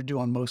 what do you want to do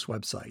on most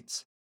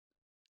websites?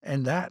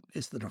 And that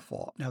is the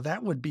default. Now,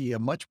 that would be a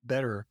much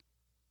better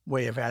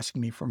way of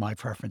asking me for my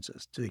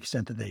preferences to the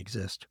extent that they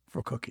exist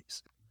for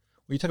cookies.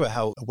 Well, you talk about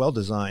how a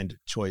well-designed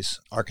choice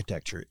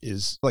architecture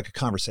is like a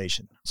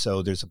conversation.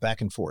 So there's a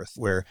back and forth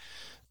where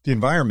the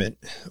environment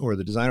or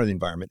the designer of the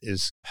environment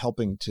is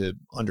helping to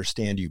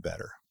understand you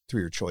better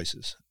through your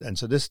choices. And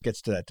so this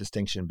gets to that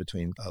distinction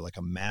between like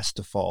a mass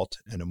default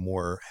and a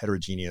more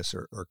heterogeneous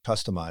or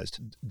customized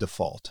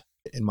default.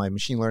 In my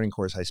machine learning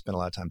course, I spent a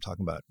lot of time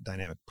talking about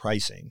dynamic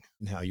pricing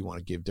and how you want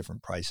to give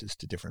different prices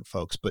to different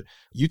folks. But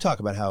you talk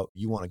about how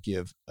you want to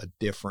give a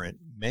different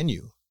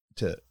menu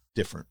to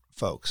different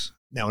folks.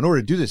 Now, in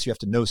order to do this, you have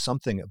to know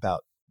something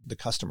about the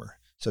customer.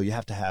 So you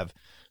have to have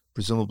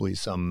presumably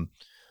some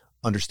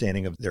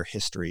understanding of their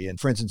history. And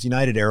for instance,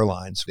 United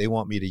Airlines, they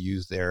want me to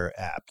use their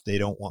app. They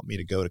don't want me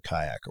to go to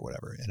Kayak or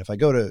whatever. And if I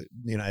go to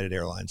the United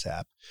Airlines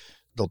app,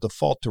 they'll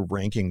default to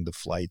ranking the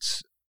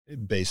flights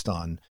based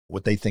on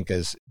what they think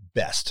is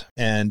best.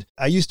 And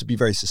I used to be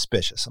very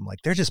suspicious. I'm like,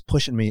 they're just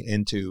pushing me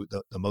into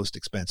the most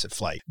expensive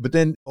flight. But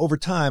then over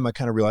time, I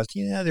kind of realized,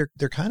 yeah,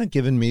 they're kind of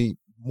giving me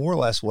more or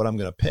less what I'm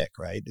going to pick,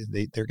 right?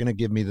 They're going to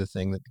give me the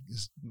thing that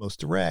is most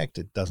direct.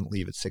 It doesn't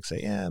leave at 6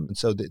 a.m. And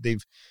so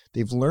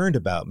they've learned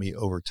about me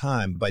over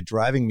time by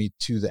driving me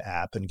to the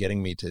app and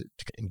getting me to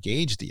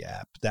engage the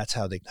app. That's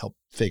how they help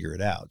figure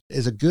it out.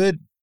 Is a good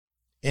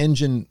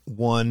engine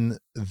one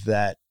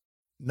that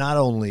not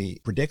only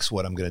predicts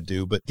what I'm going to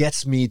do, but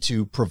gets me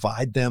to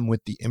provide them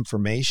with the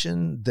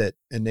information that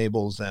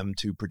enables them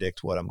to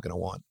predict what I'm going to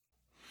want?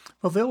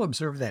 Well, they'll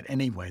observe that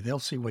anyway. They'll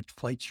see what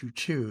flights you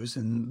choose,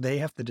 and they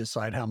have to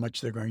decide how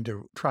much they're going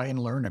to try and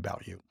learn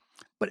about you.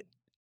 But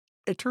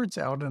it turns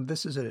out, and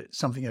this is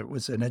something that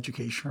was an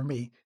education for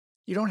me,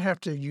 you don't have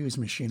to use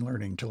machine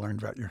learning to learn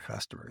about your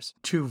customers.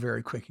 2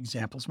 very quick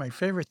examples. My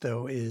favorite,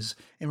 though, is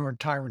in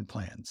retirement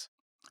plans.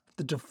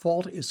 The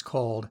default is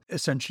called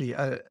essentially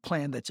a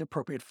plan that's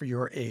appropriate for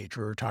your age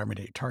or retirement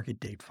age, target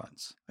date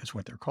funds is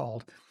what they're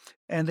called.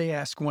 And they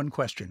ask one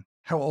question,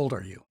 how old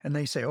are you? And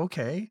they say,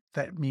 okay,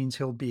 that means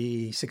he'll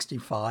be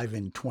 65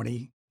 in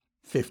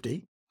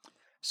 2050.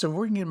 So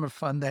we're going to give him a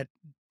fund that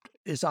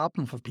is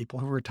optimal for people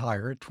who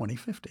retire at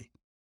 2050.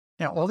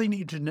 Now, all they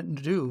need to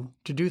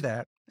do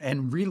that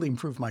and really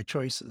improve my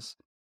choices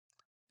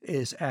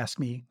is ask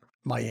me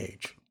my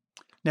age.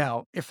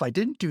 Now, if I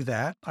didn't do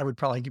that, I would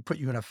probably put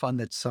you in a fund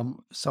that's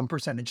some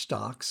percentage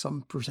stocks,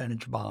 some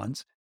percentage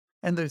bonds.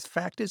 And the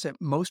fact is that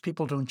most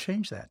people don't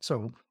change that.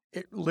 So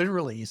it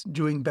literally is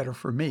doing better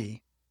for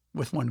me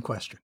with one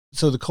question.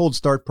 So the cold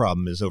start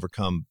problem is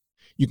overcome.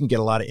 You can get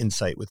a lot of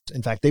insight with,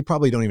 in fact, they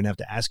probably don't even have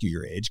to ask you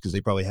your age because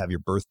they probably have your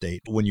birth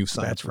date when you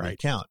sign up for the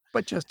account.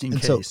 But just in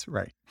case,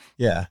 right.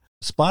 Yeah.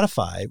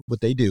 Spotify,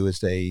 what they do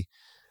is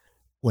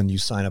when you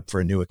sign up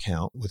for a new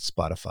account with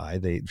Spotify,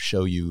 they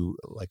show you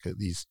like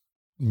these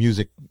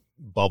music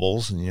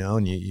bubbles, and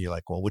and you're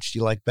like, well, which do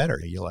you like better?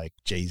 You like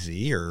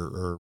Jay-Z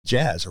or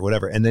jazz or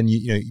whatever? And then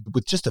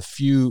with just a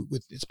few,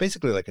 it's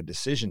basically like a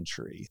decision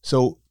tree.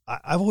 So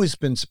I've always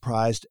been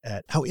surprised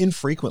at how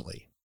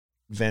infrequently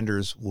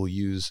vendors will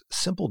use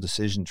simple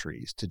decision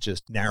trees to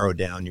just narrow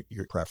down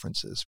your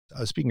preferences.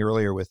 I was speaking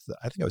earlier I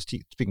think I was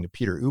speaking to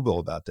Peter Ubel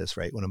about this,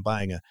 right? When I'm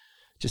buying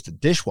just a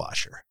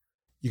dishwasher,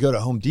 you go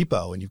to Home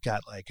Depot and you've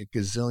got like a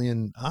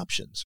gazillion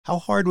options. How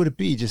hard would it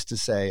be just to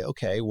say,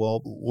 okay,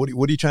 well, what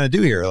are you trying to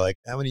do here? Like,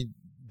 how many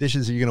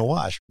dishes are you going to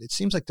wash? It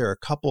seems like there are a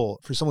couple,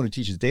 for someone who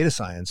teaches data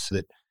science,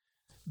 that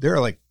there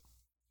are like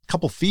a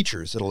couple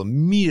features that'll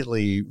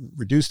immediately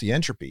reduce the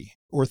entropy.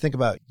 Or think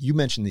about, you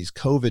mentioned these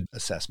COVID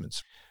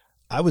assessments.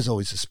 I was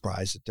always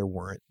surprised that there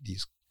weren't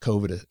these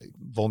COVID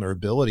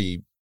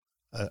vulnerability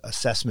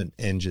assessment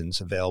engines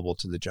available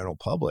to the general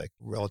public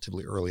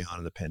relatively early on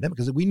in the pandemic,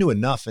 because we knew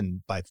enough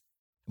by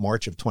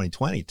March of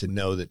 2020 to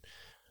know that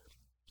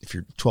if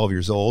you're 12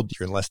 years old,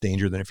 you're in less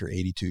danger than if you're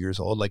 82 years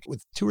old. Like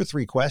with 2 or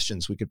 3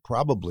 questions, we could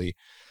probably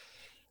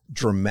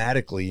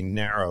dramatically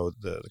narrow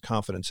the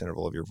confidence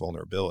interval of your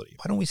vulnerability.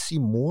 Why don't we see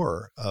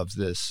more of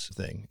this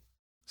thing?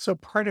 So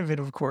part of it,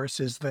 of course,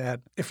 is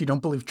that if you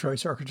don't believe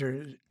choice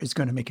architecture is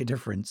going to make a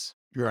difference,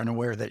 you're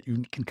unaware that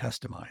you can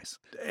customize.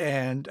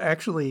 And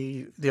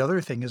actually, the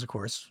other thing is, of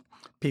course,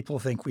 people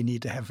think we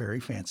need to have very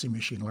fancy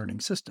machine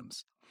learning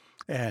systems.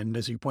 And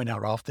as you point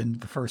out, often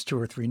the first 2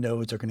 or 3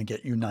 nodes are going to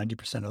get you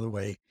 90% of the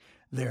way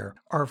there.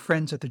 Our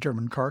friends at the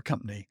German car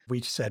company,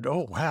 we said,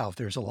 oh, wow,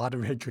 there's a lot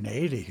of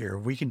heterogeneity here.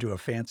 We can do a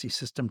fancy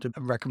system to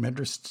recommend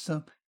a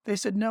system. They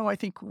said, no, I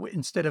think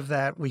instead of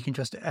that, we can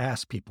just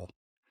ask people.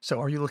 So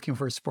are you looking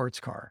for a sports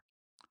car?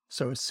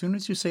 So as soon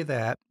as you say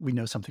that, we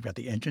know something about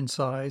the engine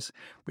size.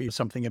 We know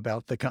something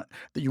about that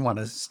you want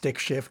a stick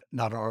shift,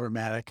 not an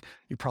automatic.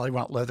 You probably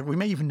want leather. We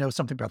may even know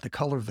something about the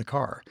color of the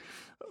car.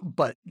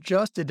 But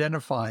just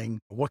identifying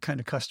what kind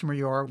of customer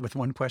you are with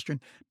one question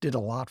did a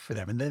lot for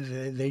them. And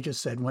then they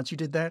just said, once you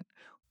did that,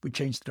 we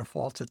changed the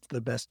defaults. It's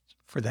the best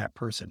for that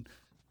person.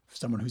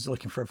 Someone who's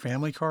looking for a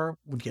family car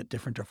would get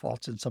different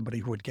defaults than somebody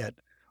who would get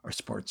a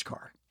sports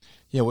car.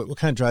 Yeah, what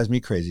kind of drives me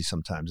crazy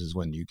sometimes is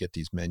when you get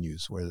these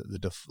menus where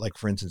like,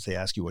 for instance, they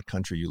ask you what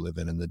country you live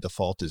in and the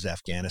default is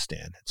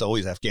Afghanistan. It's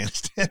always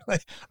Afghanistan. I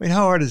mean,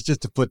 how hard is it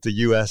just to put the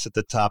U.S. at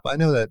the top? I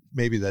know that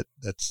maybe that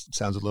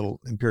sounds a little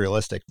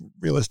imperialistic.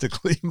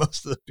 Realistically,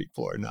 most of the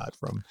people are not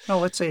from. Well,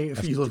 let's say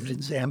if you lived in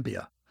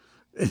Zambia.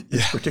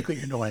 It's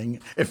particularly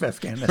annoying if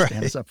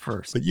Afghanistan is up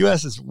first. But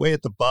U.S. is way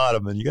at the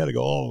bottom, and you got to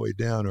go all the way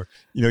down. Or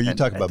you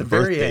talk about the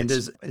very end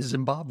is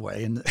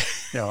Zimbabwe, and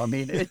I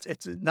mean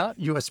it's not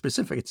U.S.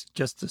 specific. It's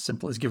just as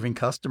simple as giving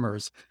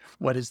customers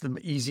what is the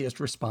easiest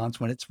response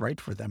when it's right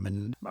for them.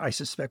 And I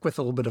suspect with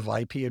a little bit of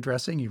IP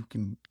addressing, you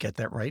can get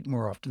that right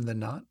more often than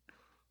not.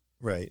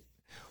 Right.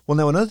 Well,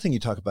 now another thing you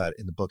talk about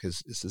in the book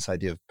is this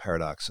idea of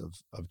paradox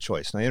of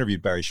choice. And I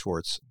interviewed Barry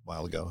Schwartz a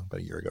while ago,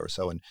 about a year ago or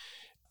so, and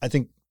I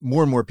think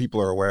more and more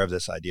people are aware of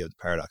this idea of the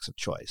paradox of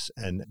choice.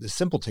 And the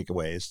simple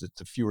takeaway is that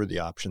the fewer the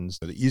options,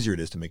 the easier it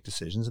is to make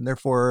decisions. And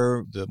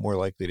therefore, the more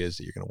likely it is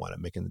that you're going to wind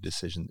up making the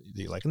decision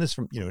that you like. And this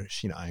from,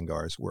 Sheena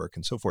Iyengar's work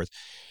and so forth.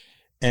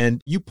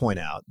 And you point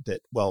out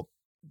that, well,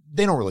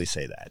 they don't really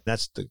say that.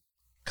 That's the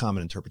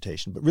common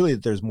interpretation. But really,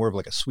 there's more of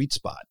like a sweet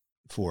spot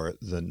for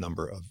the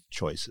number of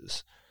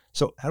choices.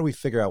 So how do we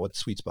figure out what the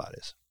sweet spot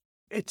is?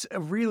 It's a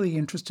really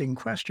interesting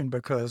question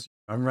because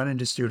I run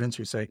into students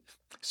who say,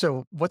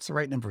 so what's the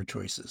right number of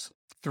choices?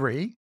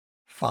 3,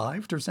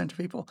 5% of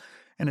people?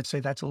 And I'd say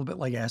that's a little bit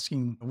like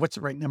asking, what's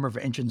the right number of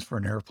engines for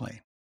an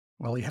airplane?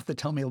 Well, you have to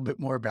tell me a little bit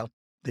more about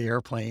the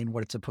airplane,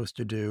 what it's supposed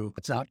to do.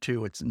 It's not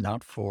 2, it's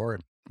not 4,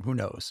 and who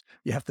knows?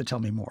 You have to tell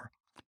me more.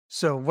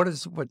 So what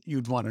is what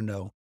you'd want to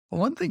know?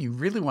 Well, one thing you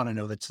really want to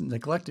know that's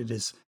neglected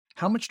is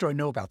how much do I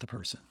know about the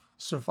person?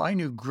 So if I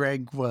knew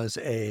Greg was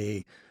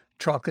a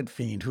chocolate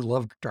fiend who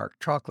loved dark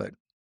chocolate,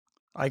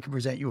 I can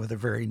present you with a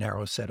very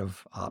narrow set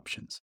of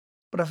options.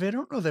 But if I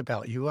don't know that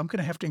about you, I'm going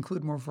to have to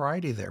include more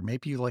variety there.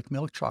 Maybe you like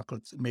milk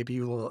chocolates. Maybe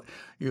you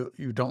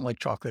don't like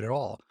chocolate at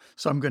all.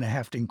 So I'm going to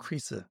have to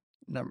increase the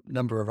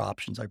number of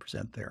options I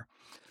present there.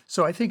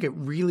 So I think it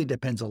really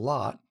depends a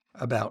lot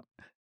about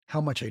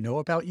how much I know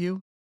about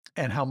you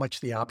and how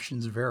much the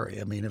options vary.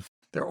 I mean, if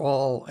they're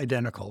all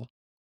identical,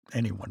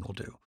 anyone will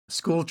do.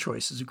 School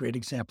choice is a great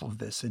example of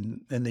this.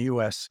 In the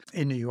U.S.,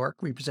 in New York,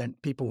 we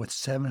present people with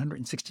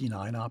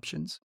 769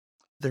 options.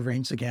 They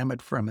range the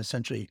gamut from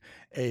essentially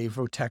a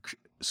VOTEC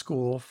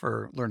school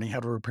for learning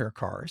how to repair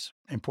cars,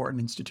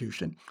 important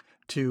institution,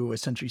 to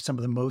essentially some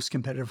of the most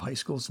competitive high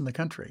schools in the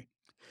country.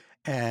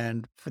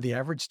 And for the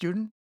average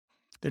student,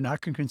 they're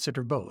not going to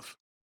consider both.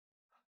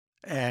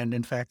 And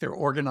in fact, they're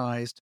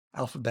organized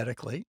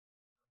alphabetically,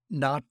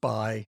 not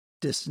by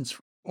distance,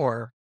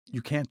 or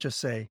you can't just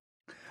say,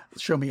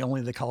 show me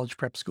only the college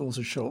prep schools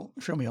or show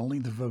me only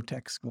the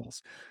VOTEC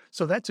schools.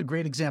 So that's a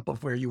great example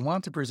of where you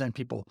want to present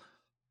people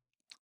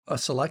a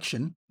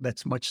selection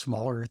that's much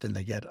smaller than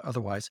they get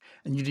otherwise.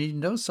 And you need to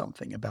know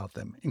something about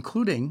them,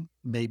 including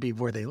maybe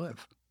where they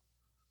live.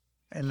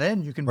 And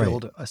then you can Right.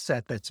 build a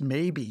set that's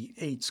maybe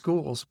 8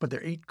 schools, but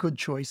they're 8 good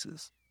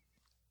choices.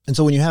 And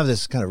so when you have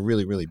this kind of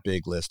really, really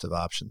big list of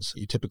options,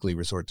 you typically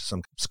resort to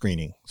some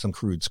screening, some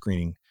crude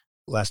screening.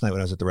 Last night when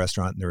I was at the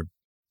restaurant and there were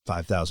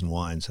 5,000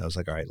 wines, I was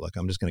like, all right, look,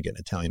 I'm just going to get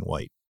an Italian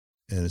white.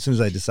 And as soon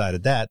as I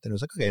decided that, then it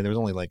was like, okay, there was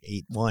only like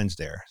 8 wines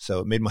there. So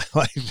it made my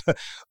life a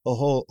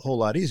whole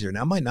lot easier.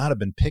 Now, I might not have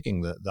been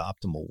picking the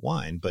optimal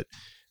wine, but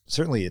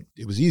certainly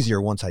it was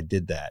easier once I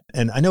did that.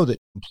 And I know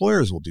that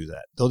employers will do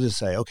that. They'll just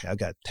say, okay, I've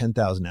got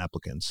 10,000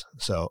 applicants.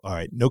 So, all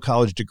right, no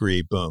college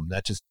degree, boom.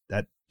 That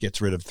gets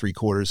rid of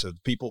 3/4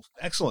 of people.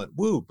 Excellent.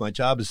 Woo, my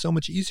job is so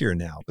much easier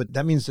now. But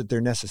that means that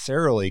they're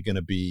necessarily going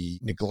to be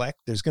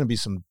there's going to be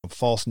some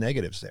false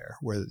negatives there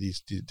where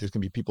there's going to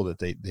be people that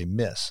they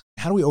miss.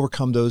 How do we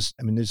overcome those?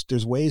 I mean,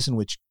 there's ways in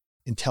which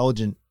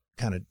intelligent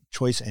kind of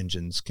choice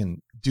engines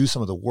can do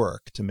some of the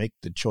work to make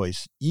the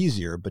choice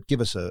easier, but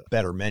give us a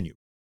better menu.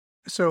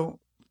 So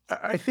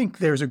I think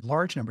there's a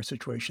large number of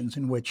situations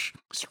in which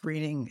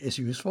screening is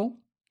useful,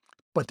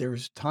 but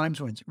there's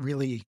times when it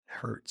really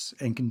hurts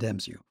and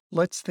condemns you.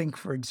 Let's think,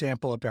 for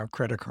example, about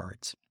credit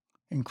cards.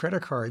 In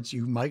credit cards,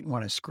 you might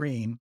want to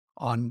screen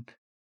on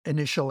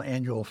initial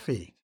annual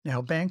fee.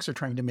 Now, banks are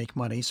trying to make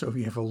money, so if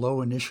you have a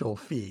low initial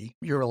fee,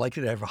 you're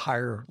likely to have a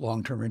higher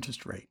long-term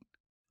interest rate.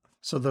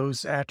 So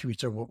those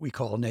attributes are what we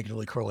call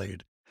negatively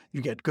correlated.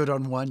 You get good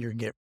on one, you can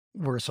get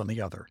worse on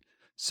the other.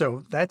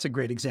 So that's a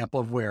great example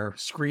of where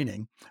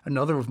screening.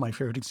 Another of my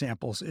favorite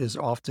examples is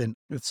often,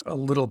 it's a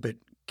little bit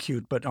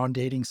cute, but on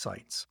dating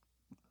sites.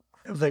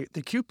 The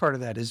cute part of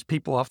that is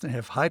people often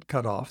have height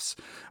cutoffs,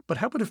 but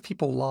how about if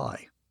people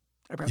lie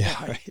about their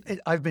height? Right.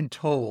 I've been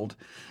told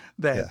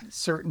that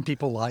certain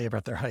people lie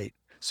about their height.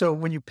 So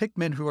when you pick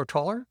men who are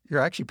taller,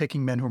 you're actually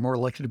picking men who are more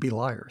likely to be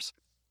liars.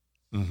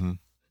 Mm-hmm.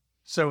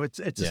 So it's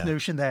this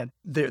notion that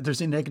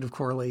there's a negative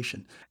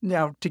correlation.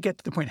 Now, to get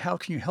to the point, how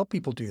can you help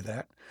people do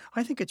that?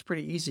 I think it's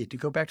pretty easy to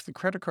go back to the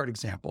credit card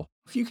example.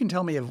 If you can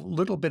tell me a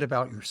little bit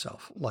about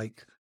yourself,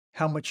 like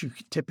how much you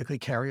typically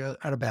carry out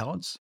of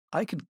balance,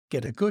 I could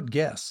get a good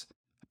guess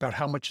about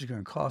how much it's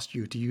going to cost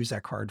you to use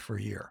that card for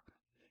a year.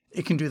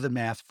 It can do the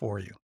math for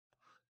you.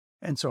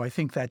 And so I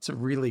think that's a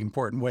really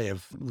important way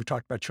of, we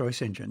talked about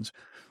choice engines.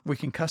 We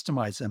can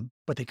customize them,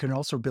 but they can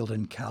also build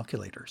in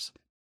calculators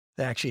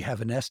that actually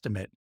have an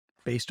estimate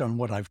based on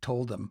what I've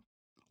told them,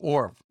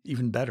 or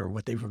even better,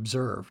 what they've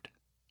observed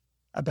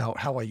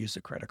about how I use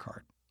a credit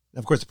card.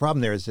 Of course, the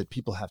problem there is that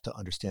people have to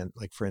understand,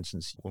 like, for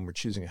instance, when we're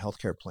choosing a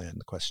healthcare plan,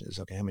 the question is,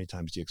 okay, how many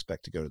times do you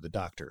expect to go to the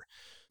doctor?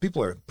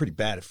 People are pretty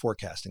bad at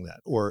forecasting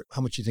that. Or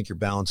how much do you think your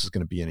balance is going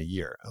to be in a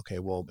year? Okay,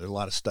 well, there are a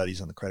lot of studies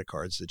on the credit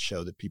cards that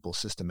show that people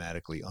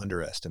systematically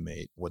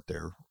underestimate what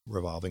their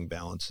revolving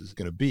balance is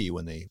going to be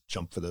when they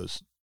jump for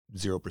those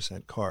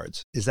 0%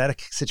 cards. Is that a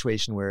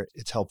situation where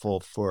it's helpful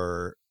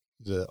for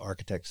the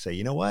architect to say,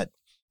 you know what,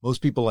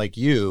 most people like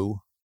you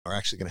are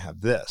actually going to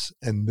have this,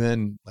 and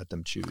then let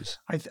them choose?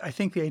 I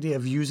think the idea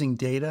of using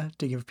data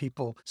to give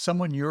people,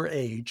 someone your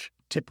age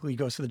typically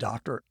goes to the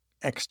doctor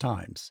X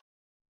times.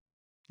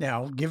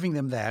 Now, giving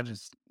them that,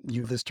 as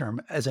you this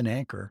term, as an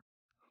anchor,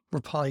 will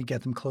probably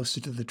get them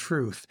closer to the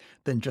truth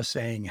than just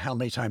saying, how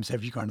many times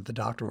have you gone to the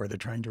doctor, where they're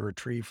trying to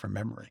retrieve from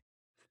memory.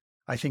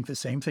 I think the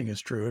same thing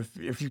is true.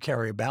 If you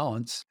carry a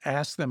balance,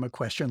 ask them a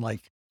question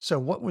like, so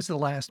what was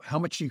how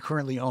much do you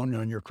currently own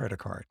on your credit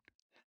card?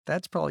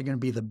 That's probably going to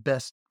be the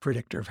best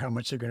predictor of how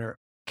much they're going to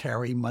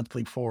carry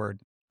monthly forward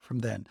from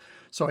then.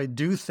 So I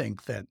do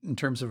think that in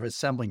terms of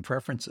assembling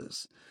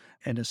preferences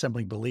and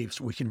assembling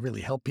beliefs, we can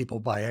really help people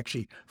by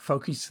actually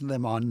focusing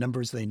them on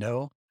numbers they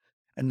know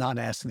and not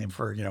asking them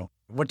for,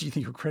 what do you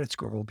think your credit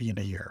score will be in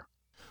a year?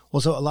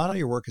 Well, so a lot of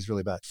your work is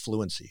really about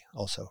fluency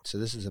also. So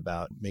this is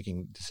about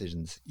making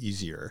decisions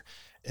easier.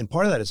 And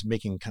part of that is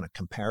making kind of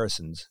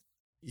comparisons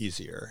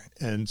easier.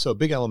 And so a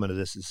big element of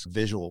this is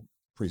visual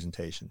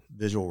presentation,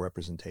 visual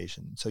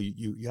representation. So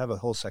you have a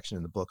whole section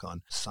in the book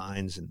on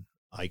signs and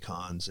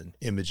icons and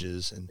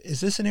images. And is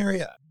this an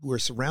area we're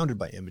surrounded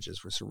by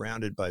images, we're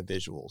surrounded by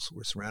visuals,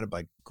 we're surrounded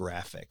by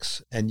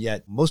graphics, and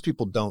yet most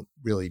people don't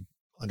really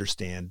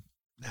understand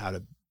how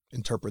to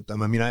interpret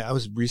them. I mean, I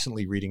was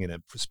recently reading in a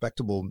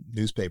respectable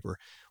newspaper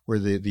where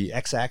the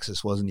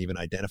x-axis wasn't even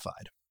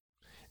identified.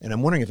 And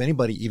I'm wondering if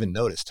anybody even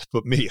noticed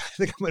but me. I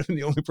think I might have been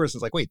the only person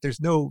who's like, wait, there's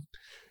no,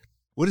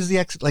 what is the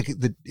X? Like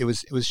it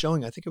was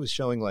showing, I think it was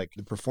showing like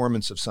the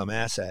performance of some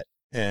asset,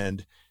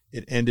 and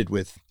it ended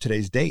with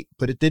today's date,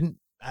 but it didn't.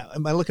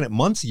 Am I looking at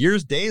months,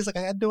 years, days? Like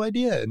I had no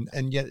idea.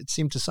 And yet it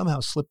seemed to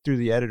somehow slip through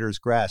the editor's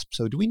grasp.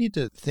 So do we need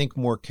to think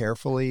more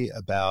carefully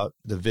about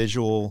the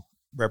visual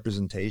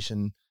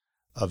representation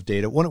of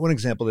data? One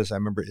example of this I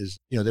remember is,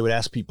 they would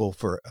ask people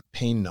for a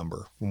pain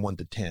number from 1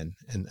 to 10.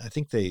 And I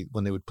think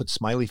when they would put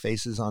smiley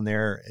faces on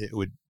there, it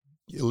would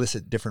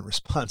elicit different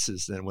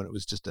responses than when it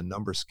was just a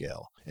number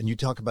scale. And you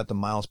talk about the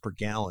miles per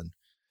gallon.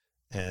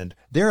 And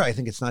there, I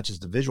think it's not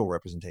just the visual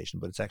representation,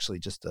 but it's actually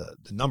just the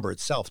number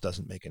itself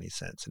doesn't make any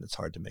sense, and it's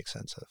hard to make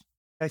sense of.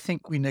 I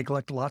think we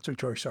neglect lots of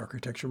choice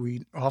architecture.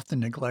 We often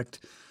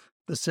neglect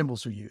the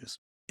symbols we use.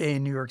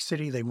 In New York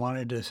City, they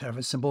wanted to have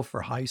a symbol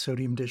for high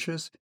sodium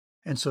dishes.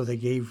 And so they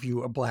gave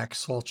you a black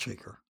salt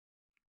shaker.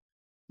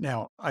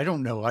 Now, I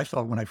don't know. I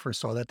thought when I first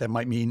saw that, that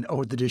might mean,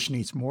 oh, the dish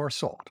needs more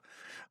salt.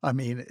 I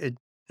mean, it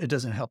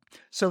doesn't help.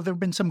 So there have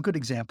been some good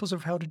examples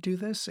of how to do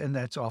this, and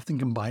that's often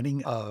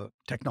combining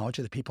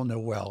technology that people know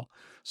well.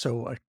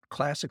 So a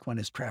classic one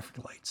is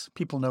traffic lights.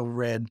 People know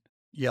red,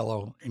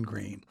 yellow, and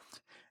green.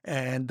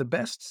 And the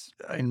best,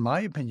 in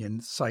my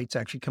opinion, sites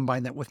actually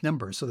combine that with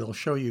numbers. So they'll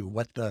show you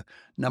what the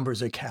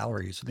numbers of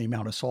calories, the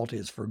amount of salt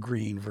is for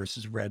green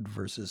versus red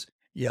versus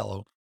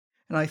yellow.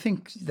 And I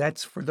think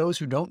that's for those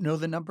who don't know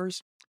the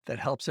numbers, that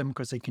helps them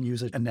because they can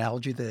use an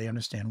analogy that they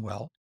understand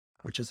well,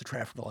 which is the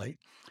traffic light.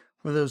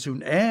 For those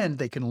who, and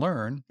they can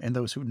learn, and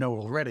those who know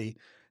already,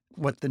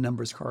 what the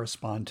numbers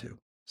correspond to.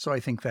 So I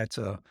think that's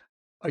a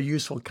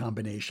useful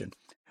combination.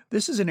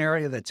 This is an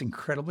area that's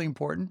incredibly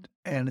important,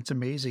 and it's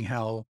amazing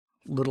how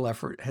little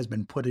effort has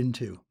been put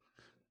into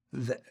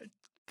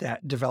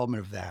that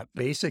development of that.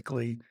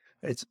 Basically,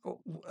 it's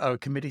a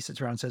committee sits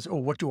around and says, oh,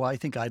 what do I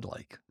think I'd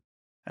like?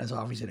 That's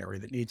obviously an area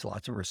that needs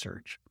lots of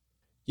research.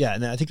 Yeah,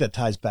 and I think that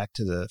ties back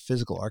to the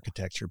physical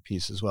architecture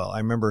piece as well. I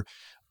remember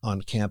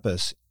on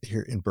campus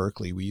here in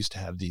Berkeley, we used to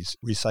have these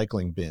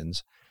recycling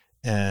bins,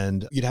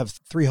 and you'd have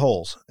 3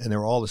 holes, and they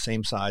were all the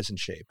same size and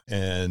shape.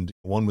 And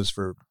one was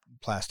for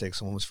plastics,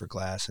 and one was for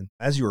glass. And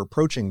as you were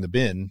approaching the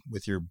bin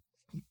with your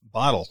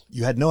bottle,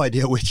 you had no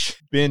idea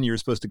which bin you were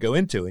supposed to go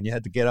into, and you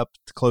had to get up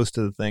close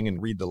to the thing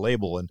and read the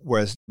label. And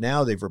whereas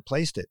now they've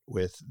replaced it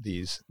with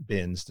these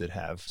bins that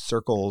have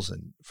circles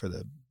and for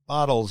the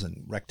bottles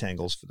and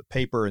rectangles for the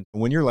paper. And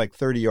when you're like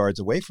 30 yards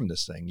away from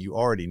this thing, you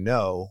already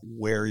know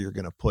where you're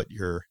going to put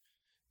your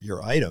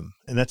item.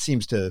 And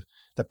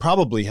that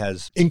probably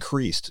has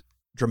increased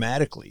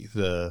dramatically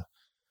the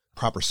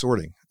proper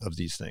sorting of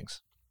these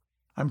things.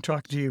 I'm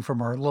talking to you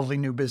from our lovely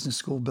new business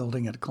school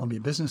building at Columbia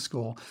Business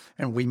School,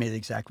 and we made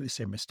exactly the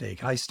same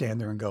mistake. I stand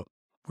there and go,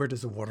 where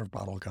does the water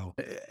bottle go?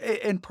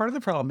 And part of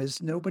the problem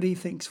is nobody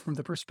thinks from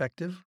the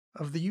perspective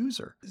of the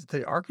user.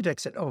 The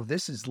architect said, oh,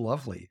 this is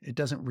lovely. It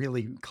doesn't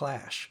really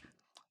clash.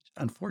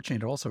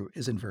 Unfortunately, it also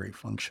isn't very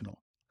functional.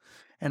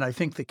 And I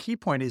think the key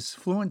point is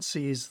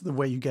fluency is the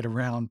way you get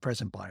around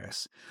present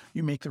bias.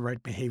 You make the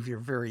right behavior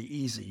very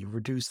easy. You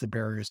reduce the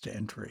barriers to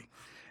entry.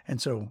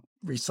 And so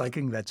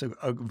recycling, that's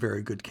a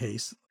very good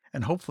case.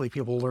 And hopefully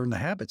people learn the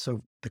habit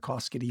so the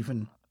costs get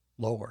even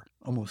lower,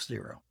 almost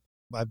zero.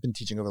 I've been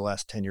teaching over the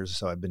last 10 years or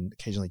so. I've been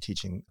occasionally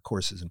teaching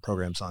courses and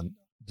programs on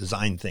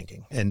design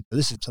thinking. And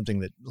this is something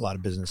that a lot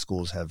of business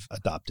schools have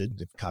adopted.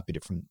 They've copied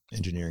it from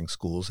engineering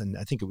schools. And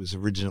I think it was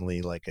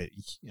originally I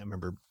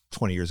remember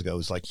 20 years ago, it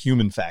was like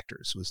human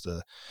factors was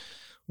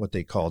what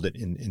they called it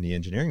in the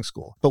engineering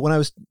school. But when I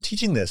was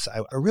teaching this,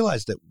 I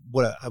realized that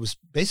what I was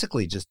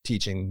basically just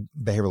teaching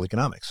behavioral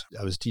economics.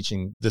 I was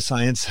teaching the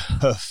science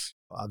of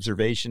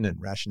observation and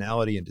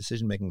rationality and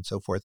decision-making and so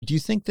forth. Do you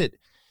think that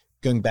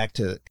going back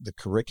to the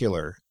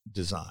curricular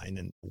design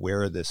and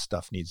where this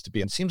stuff needs to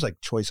be, and it seems like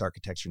choice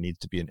architecture needs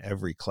to be in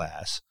every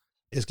class,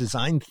 is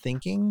design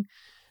thinking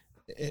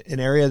an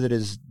area that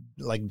is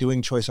like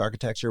doing choice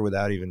architecture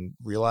without even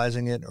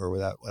realizing it or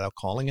without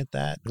calling it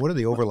that? What are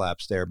the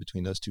overlaps there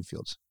between those two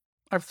fields?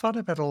 I've thought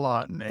about it a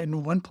lot.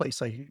 And one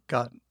place I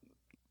got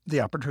the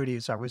opportunity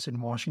is I was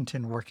in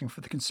Washington working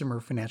for the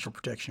Consumer Financial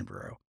Protection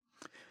Bureau.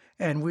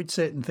 And we'd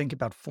sit and think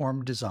about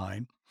form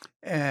design.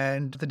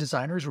 And the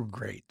designers were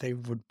great. They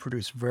would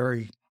produce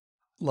very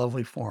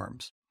lovely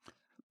forms.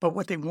 But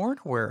what they weren't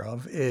aware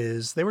of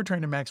is they were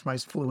trying to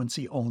maximize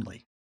fluency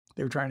only.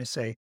 They were trying to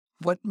say,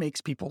 what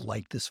makes people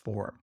like this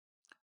form?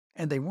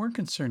 And they weren't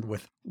concerned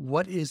with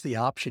what is the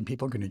option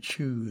people are going to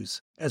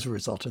choose as a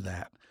result of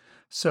that.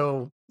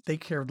 So they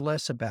cared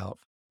less about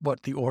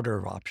what the order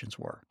of options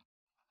were.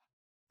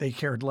 They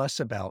cared less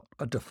about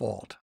a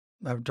default.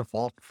 A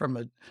default from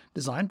a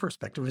design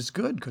perspective is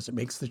good because it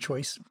makes the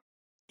choice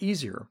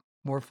easier,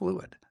 more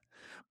fluid,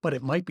 but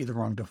it might be the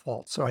wrong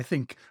default. So I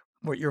think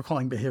what you're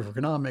calling behavioral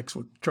economics,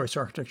 what choice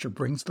architecture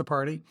brings to the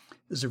party,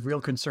 is a real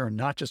concern,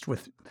 not just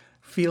with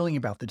feeling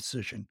about the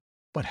decision,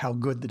 but how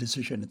good the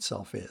decision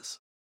itself is.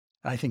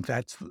 I think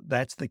that's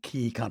the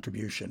key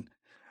contribution,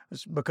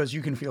 because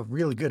you can feel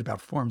really good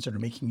about forms that are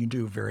making you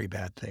do very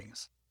bad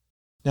things.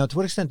 Now, to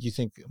what extent do you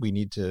think we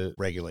need to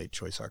regulate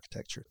choice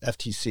architecture?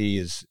 FTC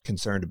is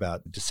concerned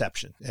about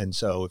deception. And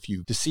so if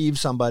you deceive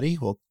somebody,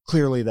 well,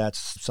 clearly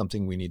that's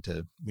something we need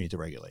to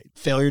regulate.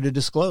 Failure to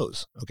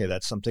disclose. Okay,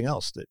 that's something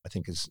else that I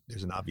think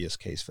there's an obvious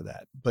case for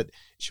that. But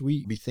should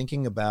we be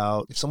thinking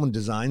about if someone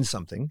designs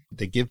something,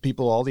 they give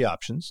people all the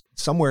options.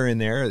 Somewhere in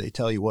there, they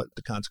tell you what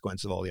the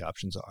consequence of all the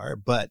options are,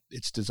 but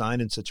it's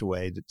designed in such a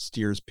way that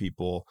steers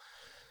people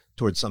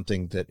towards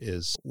something that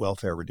is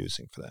welfare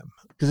reducing for them.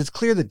 Because it's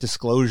clear that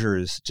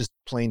just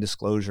plain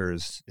disclosure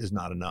is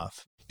not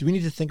enough. Do we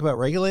need to think about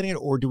regulating it,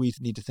 or do we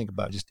need to think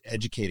about just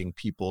educating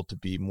people to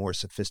be more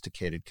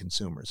sophisticated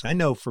consumers? I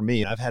know for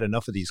me, I've had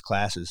enough of these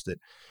classes that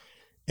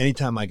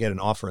anytime I get an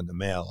offer in the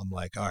mail, I'm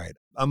like, all right,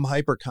 I'm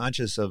hyper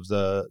conscious of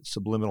the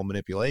subliminal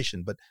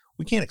manipulation, but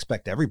we can't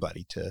expect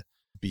everybody to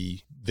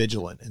be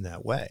vigilant in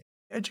that way.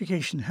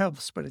 Education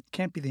helps, but it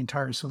can't be the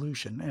entire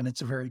solution, and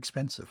it's very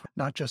expensive,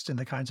 not just in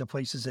the kinds of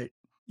places that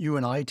you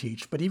and I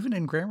teach, but even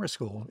in grammar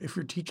school. If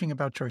you're teaching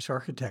about choice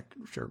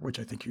architecture, which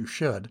I think you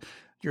should,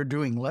 you're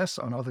doing less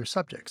on other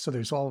subjects. So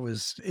there's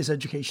always, is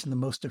education the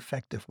most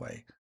effective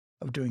way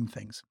of doing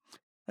things?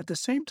 At the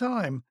same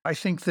time, I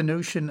think the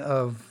notion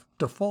of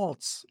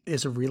defaults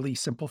is a really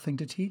simple thing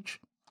to teach.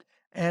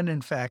 And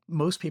in fact,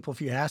 most people,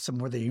 if you ask them,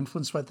 were they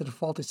influenced by the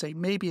default, they say,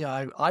 maybe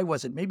I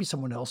wasn't, maybe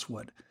someone else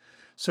would.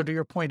 So to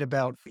your point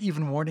about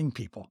even warning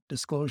people,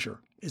 disclosure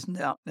is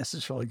not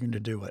necessarily going to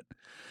do it.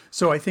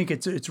 So I think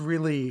it's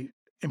really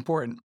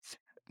important.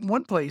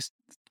 One place,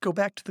 go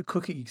back to the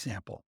cookie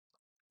example.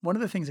 One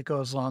of the things that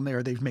goes on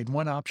there, they've made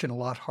one option a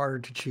lot harder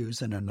to choose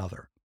than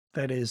another.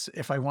 That is,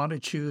 if I want to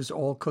choose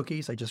all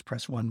cookies, I just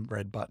press one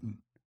red button.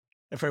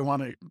 If I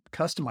want to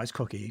customize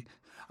cookie,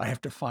 I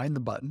have to find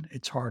the button.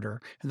 It's harder.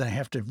 And then I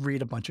have to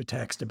read a bunch of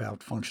text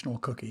about functional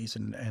cookies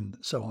and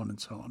so on and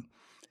so on.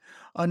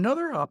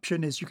 Another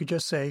option is you could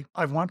just say,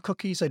 I want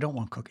cookies, I don't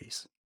want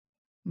cookies.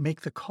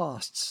 Make the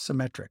costs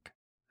symmetric.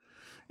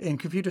 In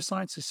computer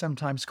science, they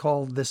sometimes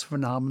call this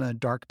phenomena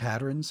dark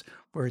patterns,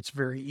 where it's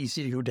very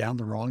easy to go down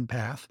the wrong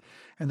path.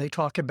 And they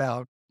talk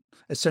about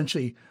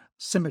essentially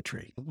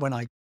symmetry. When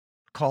I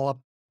call up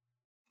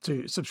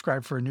to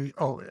subscribe for a new,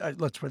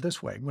 let's put it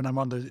this way. When I'm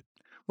on the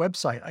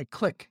website, I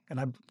click and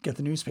I get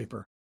the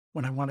newspaper.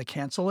 When I want to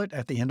cancel it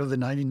at the end of the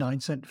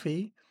 99-cent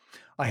fee,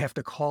 I have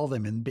to call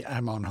them and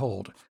I'm on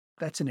hold.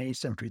 That's an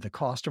asymmetry. The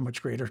costs are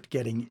much greater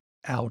getting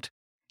out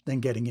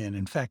than getting in.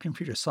 In fact,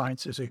 computer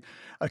science is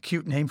a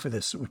cute name for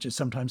this, which is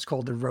sometimes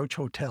called the Roach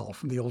Hotel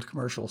from the old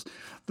commercials.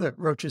 The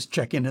roaches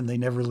check in and they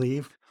never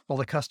leave. Well,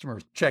 the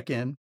customers check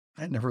in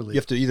and never leave. You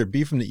have to either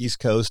be from the East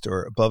Coast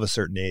or above a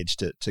certain age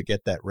to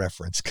get that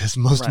reference, because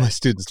most of my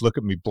students look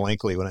at me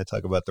blankly when I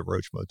talk about the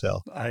Roach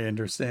Motel. I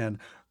understand.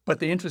 But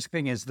the interesting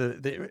thing is,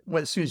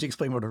 as soon as you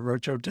explain what a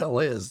Roach Hotel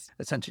is,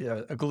 essentially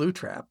a glue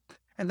trap.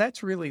 And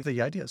that's really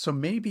the idea. So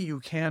maybe you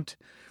can't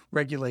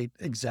regulate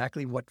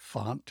exactly what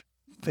font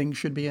things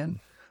should be in,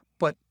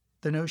 but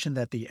the notion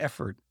that the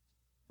effort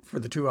for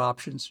the two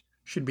options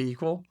should be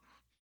equal,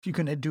 you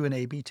can do an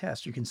A/B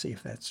test. You can see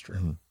if that's true.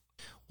 Mm-hmm.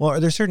 Well, are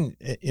there certain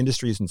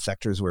industries and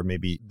sectors where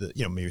maybe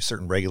maybe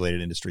certain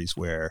regulated industries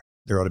where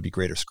there ought to be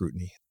greater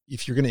scrutiny?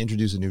 If you're going to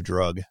introduce a new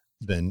drug,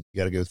 then you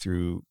got to go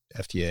through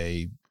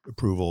FDA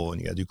approval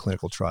and you got to do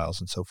clinical trials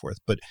and so forth.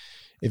 But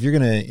if you're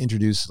going to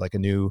introduce like a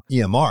new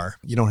EMR,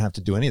 you don't have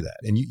to do any of that.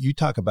 And you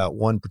talk about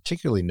one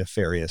particularly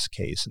nefarious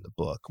case in the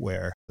book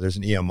where there's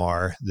an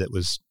EMR that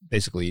was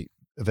basically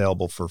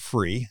available for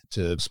free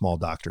to small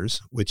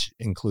doctors, which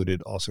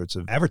included all sorts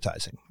of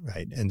advertising,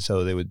 right? And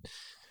so they would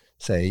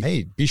say,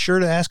 hey, be sure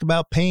to ask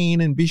about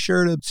pain and be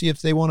sure to see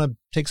if they want to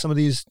take some of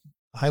these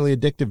highly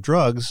addictive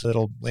drugs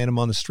that'll land them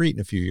on the street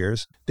in a few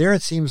years. There,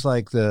 it seems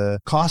like the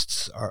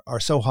costs are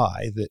so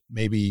high that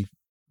maybe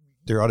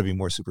there ought to be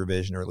more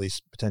supervision or at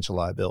least potential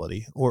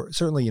liability. Or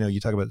certainly, you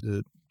talk about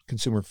the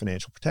Consumer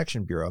Financial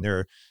Protection Bureau. There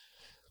are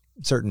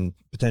certain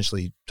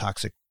potentially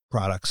toxic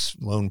products,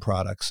 loan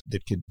products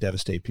that could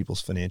devastate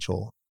people's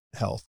financial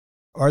health.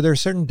 Are there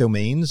certain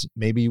domains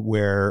maybe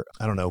where,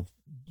 I don't know,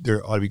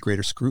 there ought to be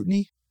greater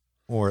scrutiny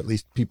or at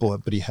least people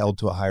have to be held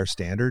to a higher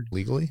standard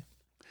legally?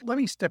 Let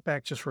me step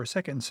back just for a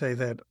second and say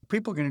that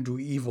people are going to do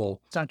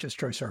evil. It's not just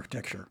choice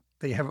architecture.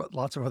 They have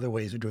lots of other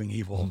ways of doing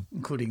evil,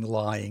 including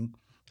lying,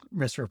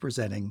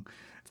 misrepresenting.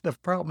 The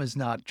problem is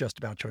not just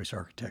about choice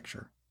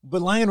architecture.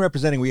 But lying and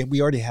representing, we've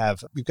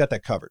got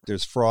that covered.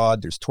 There's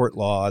fraud, there's tort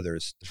law,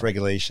 there's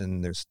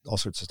regulation, there's all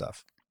sorts of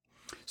stuff.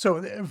 So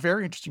a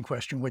very interesting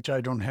question, which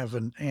I don't have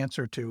an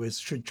answer to, is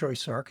should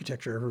choice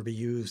architecture ever be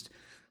used,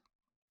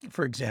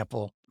 for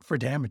example, for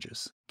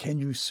damages? Can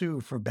you sue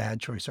for bad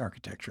choice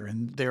architecture?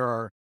 And there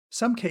are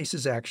some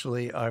cases,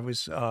 actually.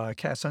 Cass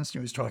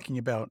Sunstein was talking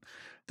about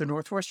the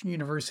Northwestern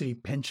University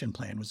pension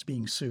plan was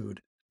being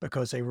sued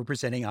because they were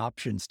presenting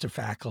options to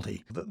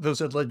faculty,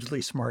 those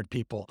allegedly smart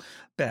people,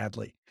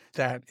 badly.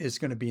 That is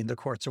going to be in the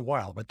courts a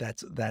while, but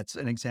that's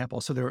an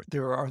example. So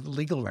there are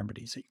legal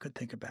remedies that you could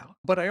think about.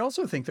 But I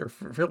also think they're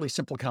fairly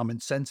simple common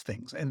sense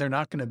things, and they're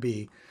not going to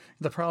be.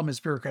 The problem is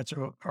bureaucrats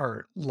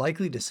are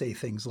likely to say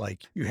things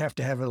like you have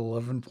to have an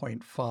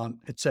 11-point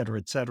font, et cetera,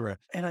 et cetera.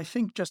 And I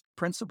think just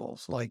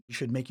principles like you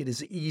should make it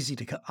as easy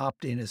to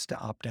opt in as to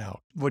opt out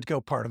would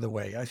go part of the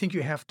way. I think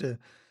you have to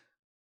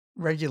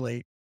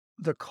regulate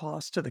the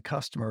cost to the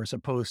customer as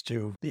opposed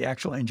to the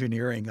actual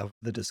engineering of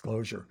the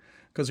disclosure.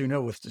 Because we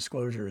know with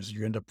disclosures,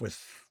 you end up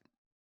with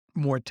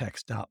more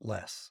text, not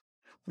less.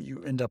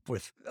 You end up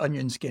with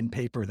onion skin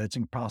paper that's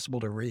impossible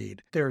to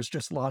read. There's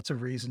just lots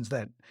of reasons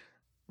that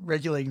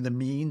regulating the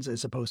means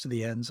as opposed to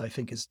the ends, I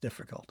think, is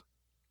difficult.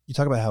 You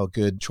talk about how a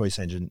good choice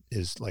engine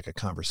is like a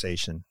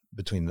conversation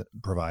between the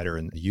provider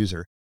and the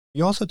user.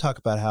 You also talk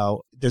about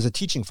how there's a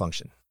teaching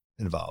function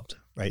involved,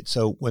 right?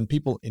 So when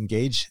people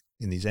engage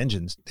in these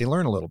engines, they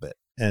learn a little bit.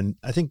 And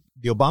I think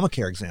the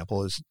Obamacare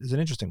example is an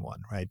interesting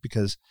one, right?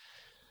 Because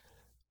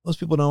most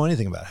people don't know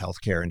anything about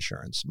healthcare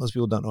insurance. Most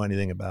people don't know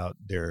anything about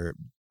their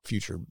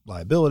future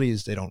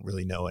liabilities. They don't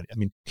really know it. I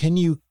mean, can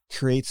you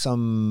create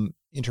some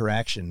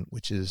interaction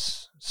which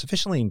is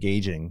sufficiently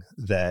engaging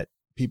that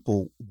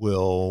people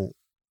will,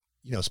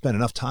 spend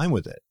enough time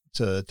with it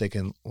so that they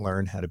can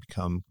learn how to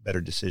become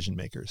better decision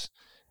makers.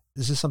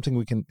 Is this something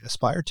we can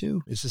aspire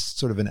to? Is this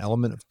sort of an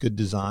element of good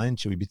design?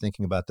 Should we be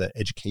thinking about the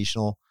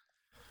educational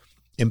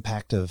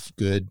impact of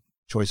good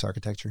choice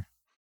architecture?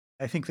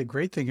 I think the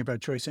great thing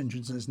about choice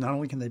engines is not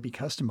only can they be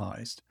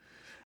customized,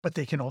 but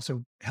they can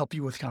also help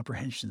you with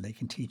comprehension. They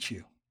can teach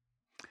you.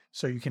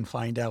 So you can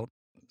find out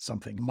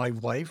something. My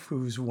wife,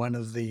 who's one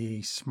of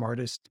the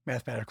smartest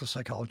mathematical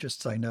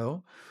psychologists I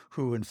know,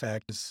 who in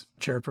fact is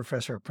chair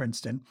professor at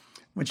Princeton,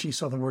 when she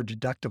saw the word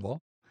deductible,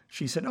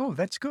 she said, "Oh,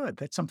 that's good.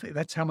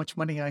 That's how much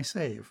money I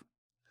save."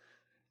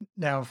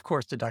 Now, of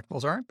course,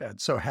 deductibles aren't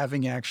bad. So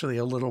having actually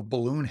a little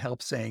balloon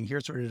help saying,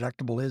 here's what a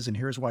deductible is and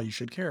here's why you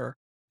should care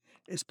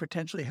is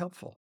potentially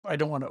helpful. I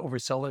don't want to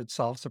oversell it. It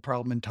solves the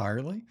problem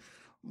entirely.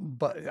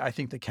 But I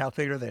think the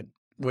calculator that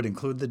would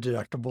include the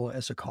deductible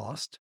as a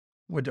cost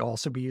would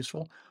also be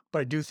useful. But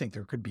I do think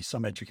there could be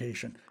some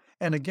education.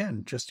 And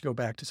again, just to go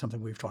back to something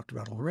we've talked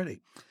about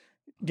already,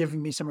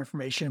 giving me some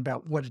information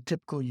about what a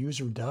typical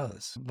user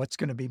does. What's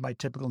going to be my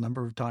typical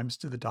number of times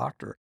to the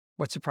doctor?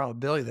 What's the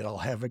probability that I'll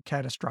have a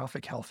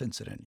catastrophic health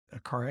incident, a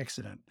car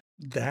accident?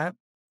 That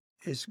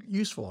is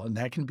useful and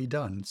that can be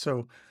done.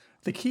 So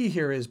the key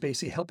here is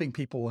basically helping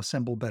people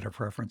assemble better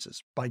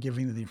preferences by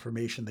giving them the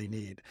information they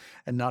need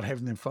and not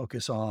having them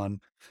focus on,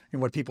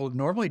 and what people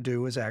normally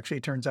do is actually,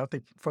 it turns out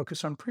they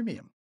focus on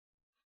premium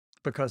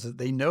because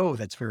they know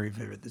that's very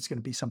vivid. It's going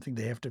to be something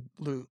they have to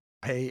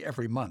pay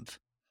every month.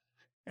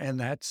 And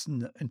that's,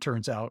 it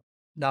turns out,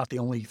 not the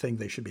only thing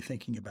they should be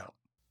thinking about.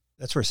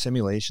 That's where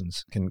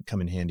simulations can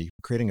come in handy,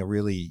 creating a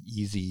really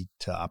easy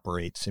to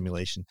operate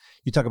simulation.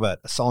 You talk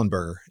about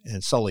Sullenberger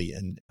and Sully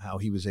and how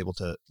he was able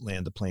to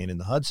land the plane in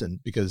the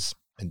Hudson because,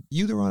 and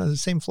you were on the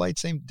same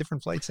flight,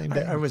 different flight, same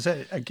day. I was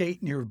at a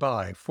gate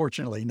nearby,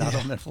 fortunately, not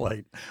on that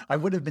flight. I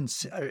would have been,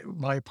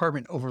 my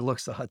apartment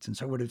overlooks the Hudson,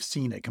 so I would have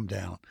seen it come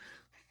down.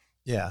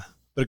 Yeah.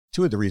 But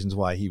two of the reasons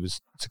why he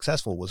was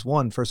successful was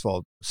one, first of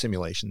all,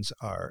 simulations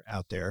are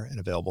out there and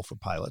available for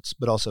pilots,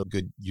 but also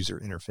good user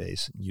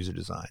interface and user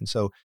design.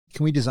 So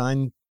can we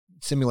design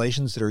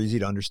simulations that are easy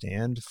to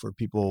understand for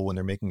people when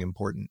they're making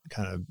important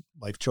kind of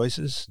life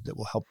choices that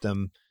will help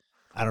them,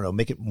 I don't know,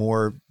 make it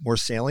more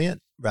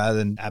salient rather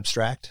than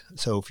abstract?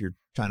 So if you're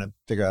trying to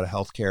figure out a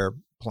healthcare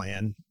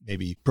plan,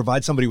 maybe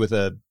provide somebody with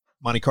a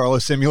Monte Carlo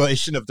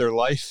simulation of their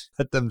life,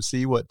 let them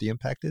see what the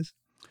impact is.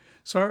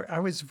 So I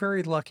was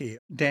very lucky.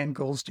 Dan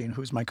Goldstein,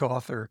 who's my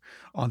co-author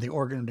on the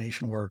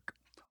organization work,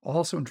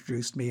 also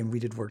introduced me, and we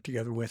did work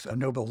together with a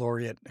Nobel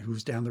laureate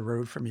who's down the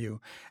road from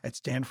you at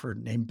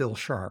Stanford named Bill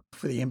Sharp.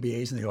 For the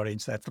MBAs in the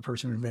audience, that's the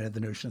person who invented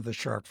the notion of the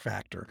Sharp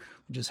factor,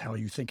 which is how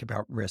you think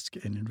about risk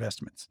in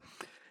investments.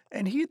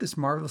 And he had this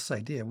marvelous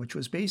idea, which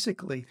was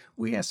basically,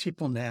 we ask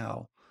people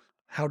now,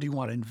 how do you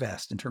want to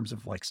invest in terms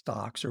of like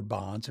stocks or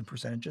bonds and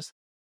percentages?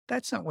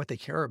 That's not what they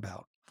care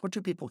about. What do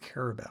people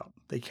care about?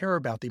 They care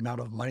about the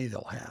amount of money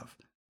they'll have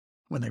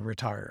when they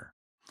retire.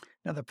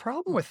 Now, the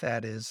problem with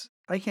that is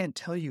I can't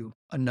tell you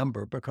a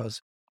number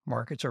because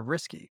markets are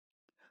risky,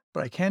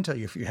 but I can tell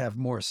you if you have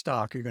more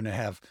stock, you're going to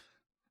have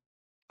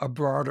a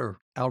broader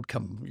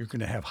outcome. You're going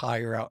to have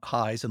higher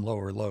highs and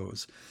lower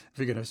lows. If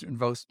you're going to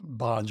invest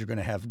bonds, you're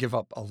going to give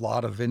up a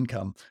lot of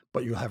income,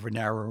 but you'll have a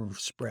narrower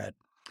spread.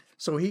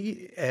 So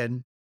he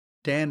and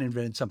Dan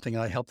invented something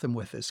I helped them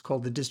with. It's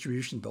called the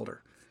distribution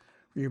builder.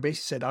 You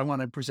basically said, I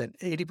want to present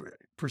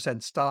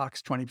 80%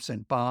 stocks,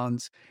 20%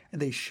 bonds.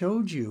 And they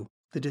showed you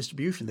the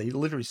distribution. They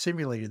literally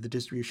simulated the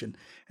distribution.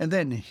 And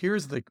then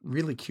here's the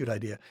really cute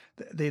idea.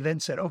 They then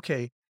said,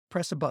 okay,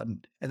 press a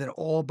button. And then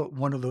all but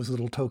one of those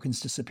little tokens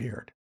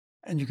disappeared.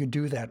 And you could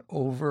do that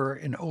over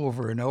and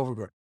over and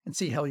over and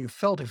see how you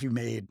felt if you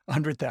made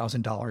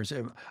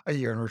 $100,000 a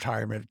year in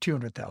retirement,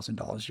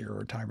 $200,000 a year in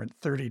retirement,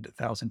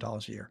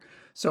 $30,000 a year.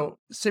 So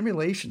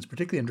simulations,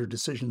 particularly under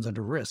decisions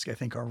under risk, I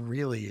think are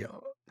really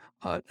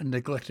a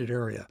neglected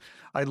area.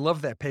 I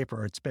love that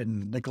paper. It's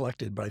been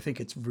neglected, but I think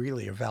it's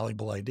really a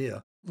valuable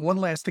idea. One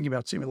last thing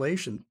about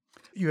simulation.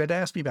 You had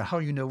asked me about how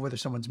you know whether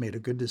someone's made a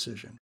good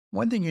decision.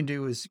 One thing you can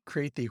do is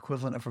create the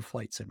equivalent of a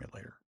flight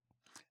simulator.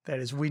 That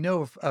is, we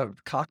know if a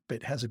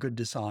cockpit has a good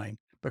design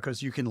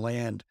because you can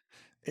land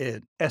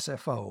at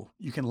SFO,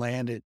 you can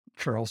land at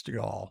Charles de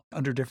Gaulle.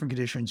 Under different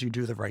conditions, you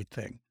do the right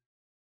thing.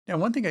 Now,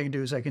 one thing I can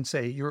do is I can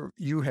say,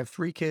 you have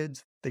 3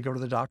 kids, they go to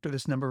the doctor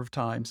this number of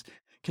times.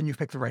 Can you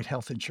pick the right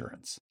health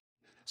insurance?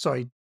 So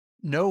I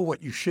know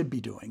what you should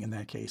be doing in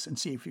that case and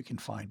see if you can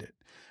find it.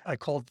 I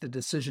call it the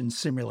decision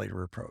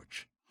simulator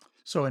approach.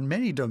 So in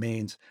many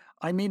domains,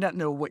 I may not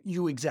know what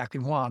you exactly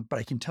want, but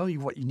I can tell you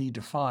what you need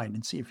to find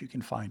and see if you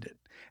can find it.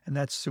 And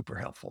that's super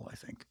helpful, I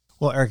think.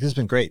 Well, Eric, this has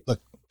been great.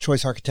 Look,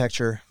 choice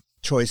architecture,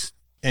 choice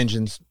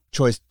engines,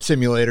 choice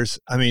simulators.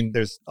 I mean,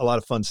 there's a lot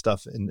of fun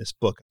stuff in this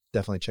book.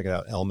 Definitely check it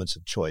out, Elements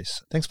of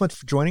Choice. Thanks so much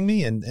for joining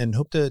me and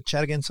hope to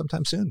chat again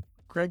sometime soon.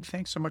 Greg,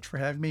 thanks so much for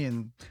having me,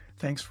 and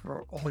thanks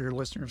for all your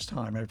listeners'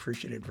 time. I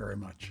appreciate it very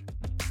much.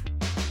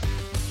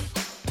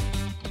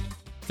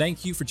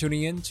 Thank you for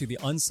tuning in to the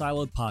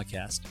Unsiloed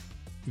podcast.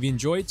 If you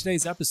enjoyed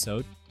today's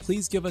episode,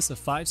 please give us a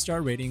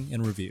 5-star rating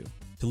and review.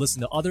 To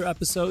listen to other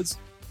episodes,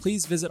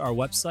 please visit our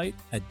website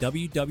at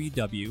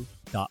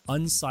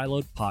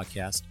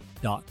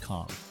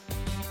www.unsiloedpodcast.com.